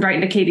 directs them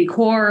right into KV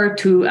Core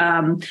to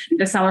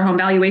the seller home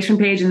valuation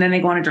page. And then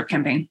they go on a drip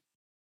campaign.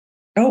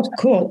 Oh,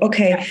 cool.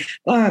 Okay.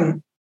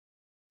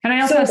 And I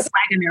also have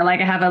swag in there,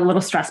 I have a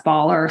little stress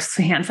ball or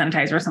hand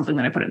sanitizer or something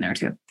that I put in there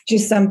too.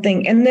 Just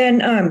something. And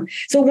then,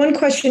 so one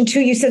question too,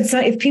 you said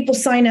if people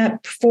sign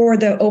up for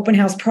the open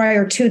house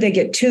prior to, they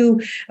get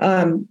 2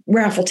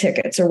 raffle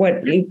tickets or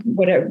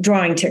whatever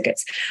drawing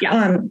tickets.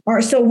 Yeah.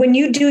 So when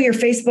you do your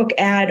Facebook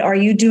ad, are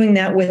you doing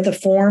that with a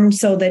form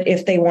so that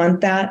if they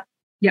want that?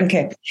 Yeah.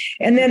 Okay.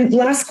 And then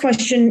last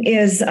question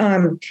is,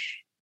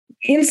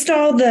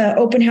 install the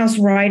open house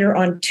rider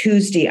on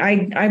Tuesday.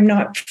 I'm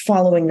not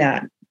following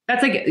that.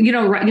 That's you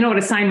know what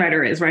a sign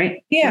writer is,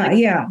 right? Yeah.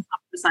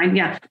 The sign.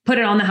 Yeah. Put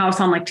it on the house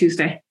on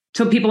Tuesday.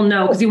 So people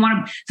know,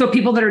 because so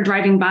people that are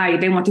driving by,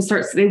 they want them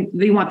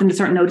to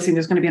start noticing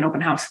there's going to be an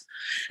open house,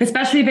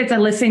 especially if it's a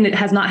listing that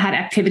has not had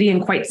activity in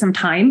quite some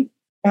time.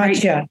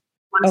 Gotcha.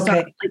 Right?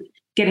 Start,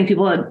 getting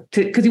people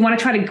because you want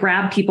to try to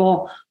grab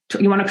people.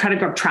 You want to try to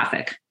grab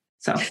traffic.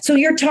 So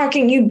you're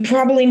talking, you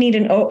probably need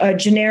a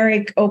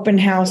generic open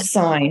house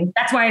sign.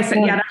 That's why I said,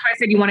 that's why I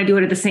said you want to do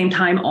it at the same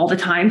time all the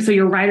time. So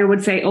your writer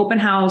would say open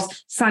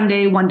house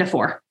Sunday 1 to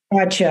 4.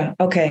 Gotcha.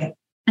 Okay.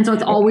 And so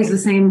it's always the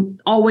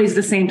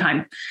same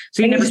time.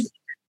 So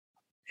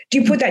do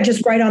you put that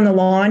just right on the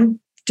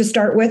lawn to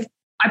start with?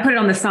 I put it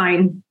on the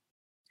sign.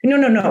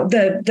 No.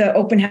 The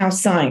open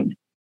house sign.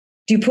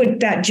 Do you put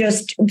that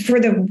just for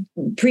the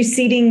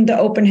preceding the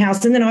open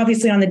house? And then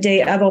obviously on the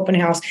day of open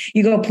house,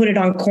 you go put it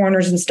on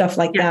corners and stuff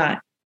like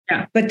that.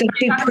 Yeah. But the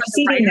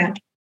preceding that.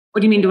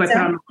 What do you mean? Do I put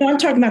on? No, I'm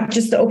talking about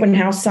just the open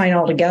house sign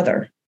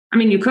altogether. I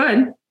mean, you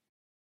could.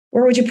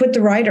 Where would you put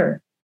the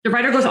rider? The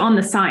rider goes on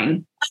the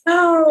sign.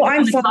 Oh,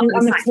 I'm following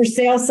on the for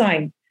sale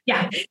sign.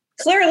 Yeah.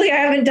 Clearly, I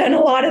haven't done a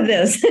lot of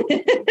this.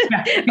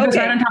 Yeah, it goes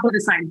right on top of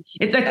the sign.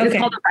 It's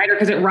called a rider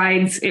because it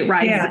rides.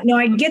 Yeah, no,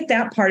 I get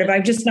that part of it.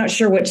 I'm just not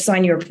sure which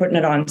sign you were putting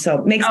it on. So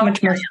it makes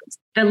much more sense.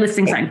 The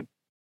listing sign.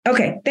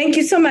 Okay. Thank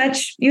you so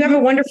much. You have a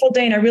wonderful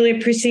day, and I really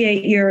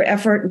appreciate your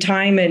effort and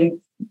time and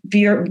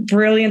your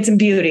brilliance and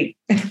beauty.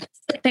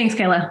 Thanks,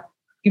 Kayla.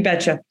 You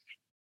betcha.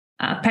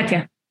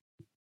 Petya.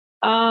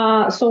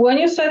 So when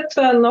you said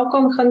knock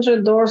on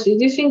 100 doors, is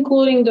this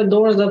including the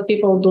doors that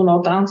people do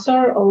not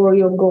answer, or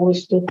your goal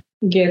is to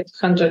get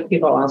 100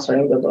 people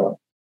answering the door?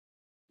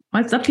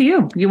 Well, it's up to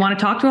you. You want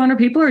to talk to 100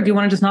 people, or do you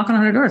want to just knock on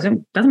 100 doors? It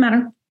doesn't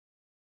matter.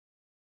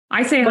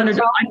 I say 100.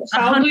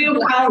 How do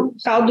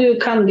you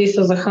count this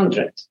as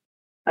 100?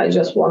 I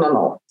just want to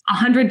know.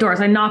 100 doors.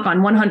 I knock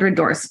on 100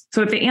 doors.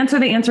 So if they answer,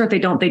 they answer. If they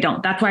don't, they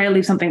don't. That's why I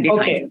leave something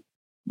behind. Okay.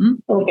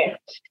 Okay.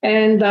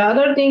 And the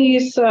other thing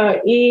is,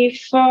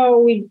 if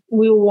we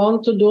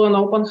want to do an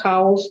open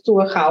house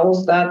to a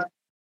house that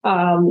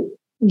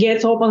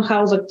gets open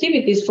house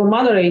activities from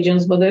other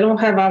agents, but they don't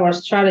have our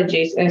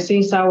strategies. And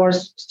since our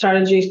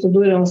strategy is to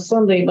do it on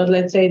Sunday, but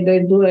let's say they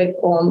do it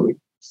on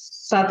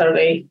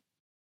Saturday,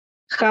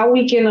 how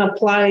we can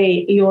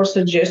apply your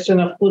suggestion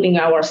of putting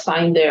our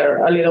sign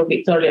there a little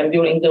bit earlier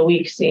during the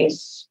week,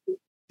 since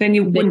then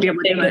you wouldn't be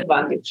able to take do it.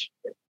 advantage.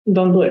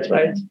 Don't do it,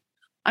 right?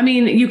 I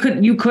mean, you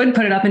could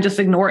put it up and just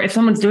ignore it. If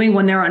someone's doing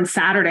one there on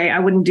Saturday, I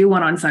wouldn't do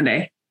one on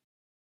Sunday.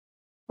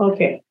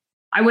 Okay.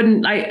 I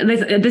wouldn't.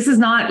 This is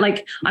not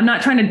like, I'm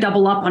not trying to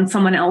double up on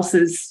someone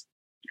else's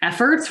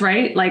efforts,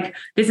 right? Like,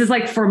 this is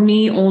like for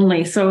me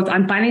only. So if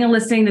I'm finding a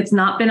listing that's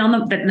not been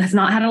that has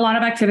not had a lot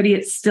of activity.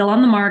 It's still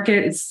on the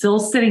market. It's still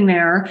sitting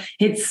there.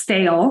 It's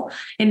stale.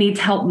 It needs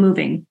help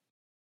moving.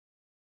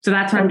 So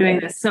that's why I'm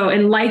doing this. So,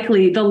 and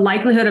the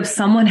likelihood of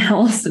someone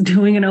else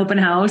doing an open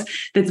house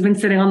that's been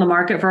sitting on the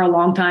market for a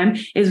long time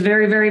is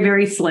very, very,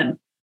 very slim.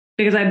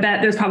 Because I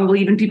bet there's probably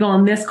even people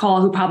on this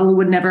call who probably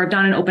would never have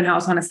done an open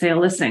house on a stale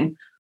listing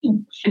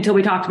until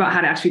we talked about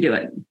how to actually do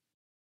it.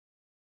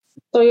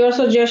 So your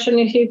suggestion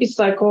is, if it's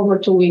like over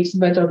 2 weeks,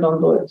 better don't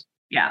do it.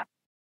 Yeah.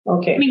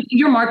 Okay. I mean,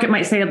 your market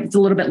might say it's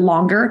a little bit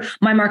longer.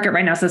 My market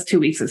right now says 2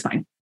 weeks is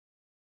fine.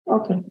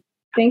 Okay.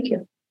 Thank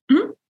you.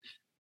 Mm-hmm.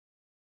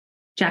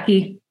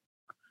 Jackie.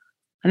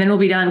 And then we'll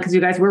be done because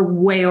you guys, we're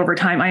way over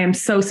time. I am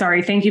so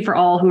sorry. Thank you for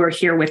all who are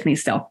here with me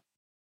still.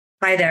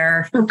 Hi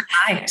there.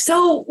 Hi.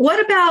 So what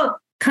about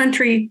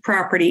country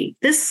property?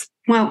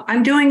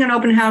 I'm doing an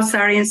open house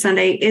Saturday and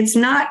Sunday. It's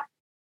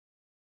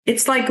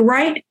like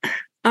right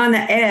on the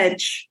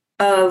edge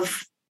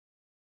of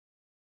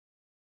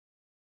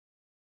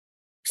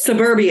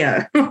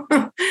suburbia.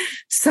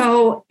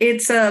 So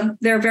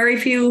there are very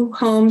few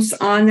homes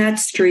on that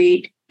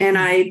street. And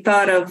I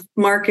thought of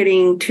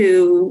marketing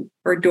to,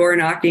 or door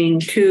knocking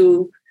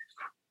to,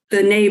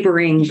 the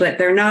neighboring, but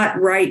they're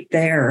not right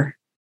there.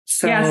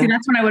 So yeah, see,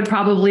 that's when I would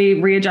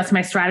probably readjust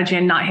my strategy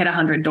and not hit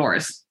 100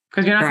 doors,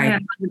 because you're not going to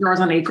hit 100 doors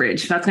on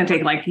acreage. That's going to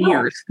take like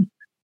years.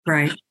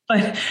 Right.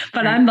 But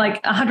I'm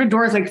like 100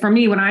 doors. Like for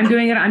me, when I'm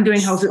doing it, I'm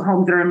doing homes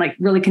that are in like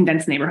really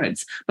condensed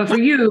neighborhoods. But for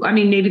you, I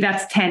mean, maybe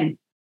that's 10.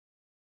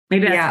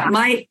 Maybe that's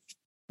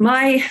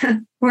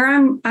 10.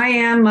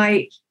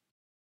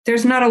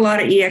 There's not a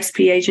lot of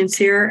EXP agents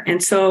here.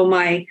 And so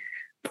my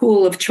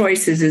pool of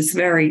choices is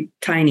very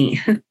tiny.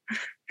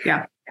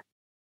 Yeah.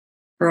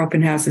 For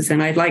open houses.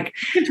 And I'd like,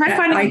 you can try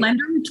finding a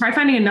lender, try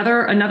finding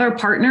another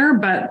partner,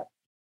 but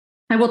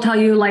I will tell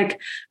you, like,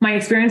 my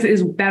experience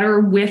is better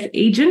with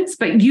agents,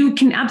 but you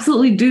can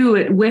absolutely do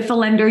it with a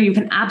lender. You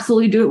can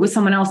absolutely do it with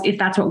someone else if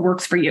that's what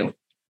works for you.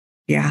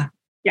 Yeah.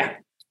 Yeah.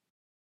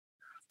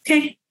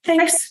 Okay.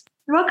 Thanks.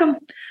 You're welcome.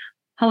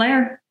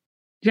 Hilaire,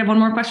 do you have one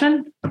more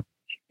question?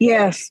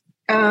 Yes.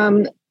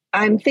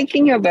 I'm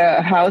thinking of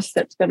a house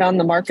that's been on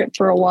the market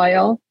for a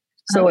while.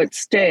 So it's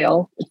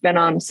stale. It's been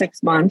on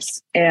 6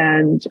 months,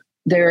 and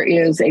there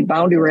is a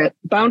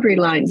boundary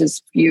line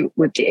dispute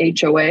with the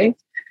HOA,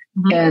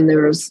 and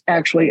there's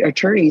actually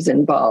attorneys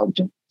involved.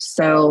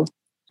 So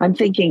I'm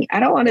thinking, I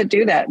don't want to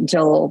do that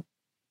until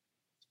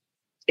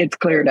it's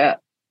cleared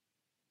up.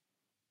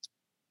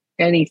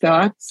 Any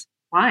thoughts?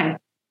 Why?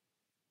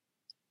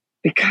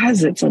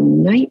 Because it's a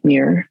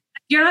nightmare.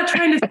 You're not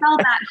trying to sell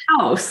that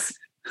house.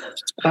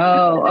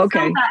 Oh,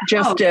 okay.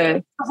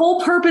 The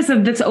whole purpose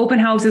of this open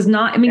house is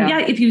not,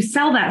 if you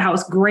sell that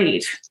house,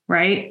 great,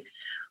 right?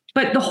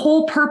 But the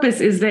whole purpose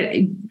is that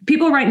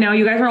people right now,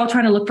 you guys are all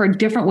trying to look for a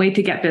different way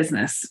to get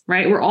business,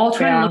 right? We're all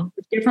trying to look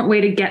for a different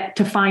way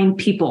to find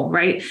people,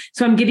 right?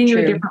 So I'm giving you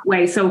a different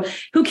way. So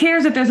who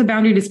cares if there's a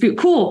boundary dispute?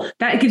 Cool.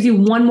 That gives you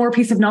one more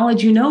piece of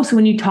knowledge, So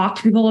when you talk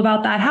to people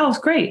about that house,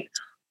 great.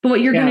 But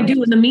what you're going to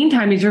do in the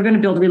meantime is you're going to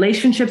build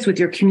relationships with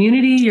your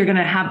community. You're going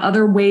to have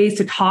other ways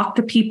to talk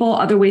to people,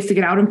 other ways to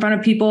get out in front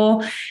of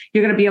people.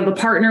 You're going to be able to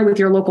partner with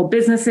your local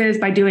businesses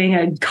by doing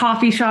a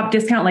coffee shop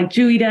discount like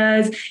Julie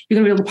does. You're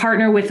going to be able to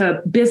partner with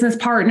a business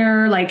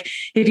partner. Like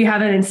if you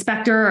have an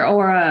inspector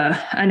or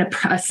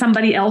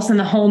somebody else in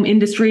the home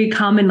industry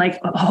come and like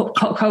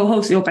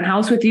co-host the open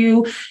house with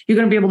you, you're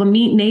going to be able to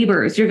meet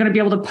neighbors. You're going to be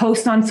able to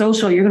post on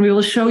social. You're going to be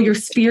able to show your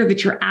sphere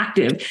that you're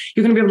active.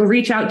 You're going to be able to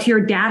reach out to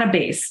your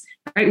database.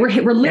 Right. We're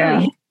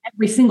literally hitting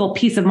every single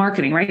piece of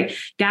marketing, right?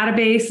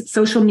 Database,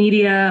 social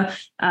media,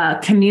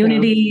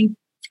 community,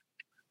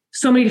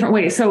 so many different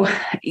ways. So,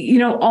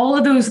 all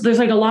of those, there's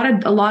like a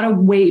lot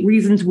of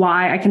reasons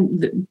why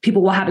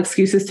people will have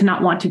excuses to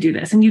not want to do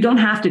this. And you don't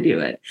have to do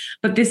it.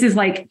 But this is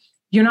like,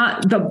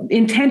 the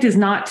intent is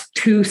not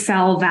to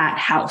sell that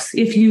house.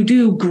 If you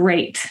do,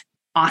 great,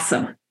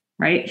 awesome.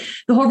 Right.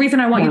 The whole reason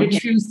I want you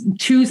to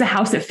choose a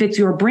house that fits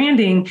your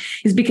branding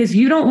is because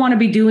you don't want to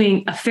be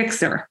doing a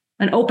fixer.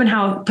 An open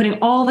house, putting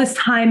all this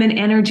time and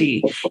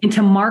energy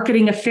into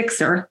marketing a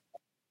fixer.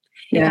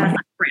 Brand.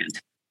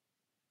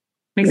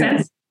 Make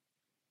sense?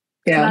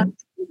 Yeah.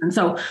 And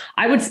so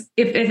I would,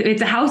 if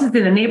it's a house that's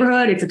in a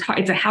neighborhood,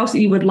 it's a house that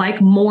you would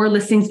like more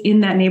listings in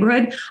that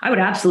neighborhood, I would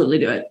absolutely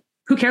do it.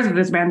 Who cares if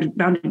there's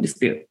boundary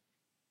dispute?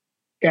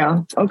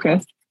 Yeah.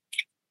 Okay.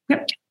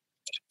 Yep.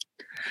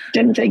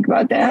 Didn't think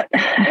about that.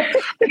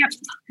 Yep.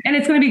 And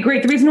it's going to be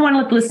great. The reason I want to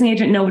let the listing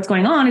agent know what's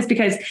going on is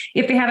because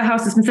if they have a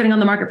house that's been sitting on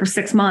the market for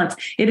 6 months,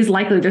 it is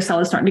likely their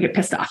seller's starting to get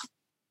pissed off.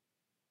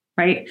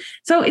 Right.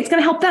 So it's going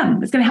to help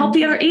them. It's going to help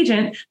the other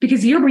agent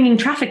because you're bringing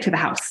traffic to the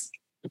house.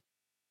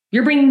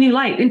 You're bringing new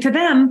light into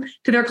them,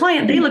 to their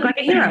client. They look like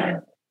a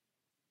hero.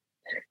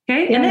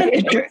 Okay. Yeah, and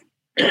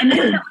then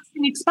the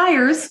listing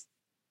expires.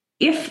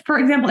 If, for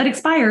example, it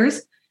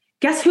expires,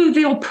 guess who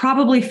they'll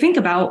probably think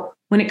about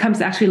when it comes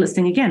to actually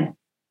listing again?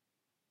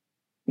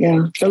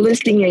 Yeah. The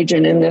listing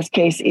agent in this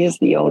case is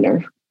the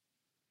owner.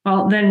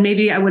 Well, then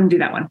maybe I wouldn't do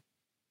that one.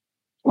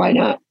 Why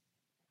not?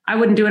 I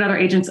wouldn't do another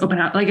agent's open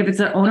house. Like if it's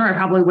an owner, I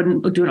probably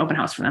wouldn't do an open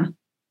house for them.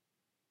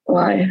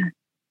 Why?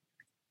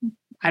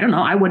 I don't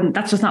know. I wouldn't.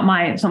 That's just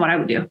it's not what I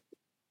would do.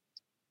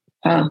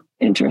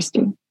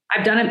 Interesting.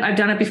 I've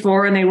done it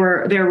before, and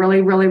they're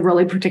really, really,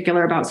 really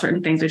particular about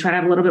certain things. They try to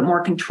have a little bit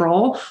more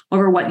control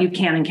over what you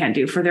can and can't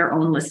do for their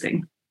own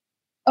listing.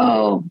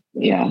 Oh,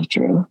 yeah,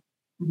 true.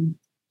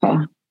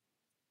 Mm-hmm.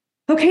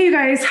 Okay, you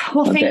guys.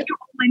 Well, thank you.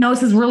 I know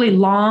this is really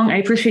long. I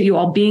appreciate you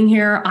all being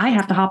here. I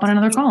have to hop on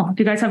another call. If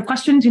you guys have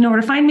questions, you know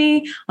where to find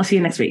me. I'll see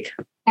you next week.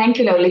 Thank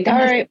you, Loli. All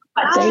right.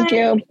 Thank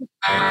you.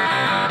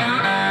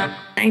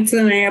 Thanks,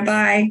 Lynea.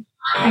 Bye.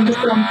 Thank you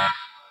so much.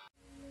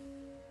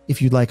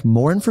 If you'd like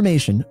more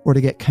information or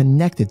to get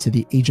connected to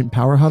the Agent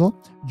Power Huddle,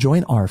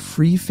 join our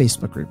free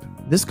Facebook group.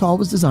 This call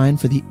was designed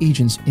for the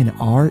agents in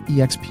our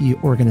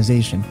EXP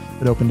organization,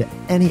 but open to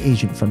any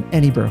agent from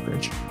any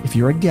brokerage. If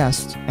you're a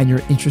guest and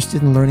you're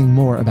interested in learning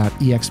more about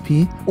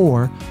EXP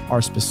or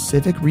our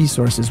specific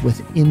resources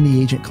within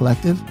the Agent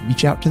Collective,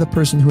 reach out to the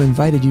person who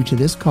invited you to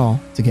this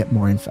call to get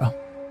more info.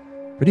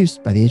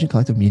 Produced by the Agent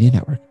Collective Media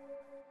Network.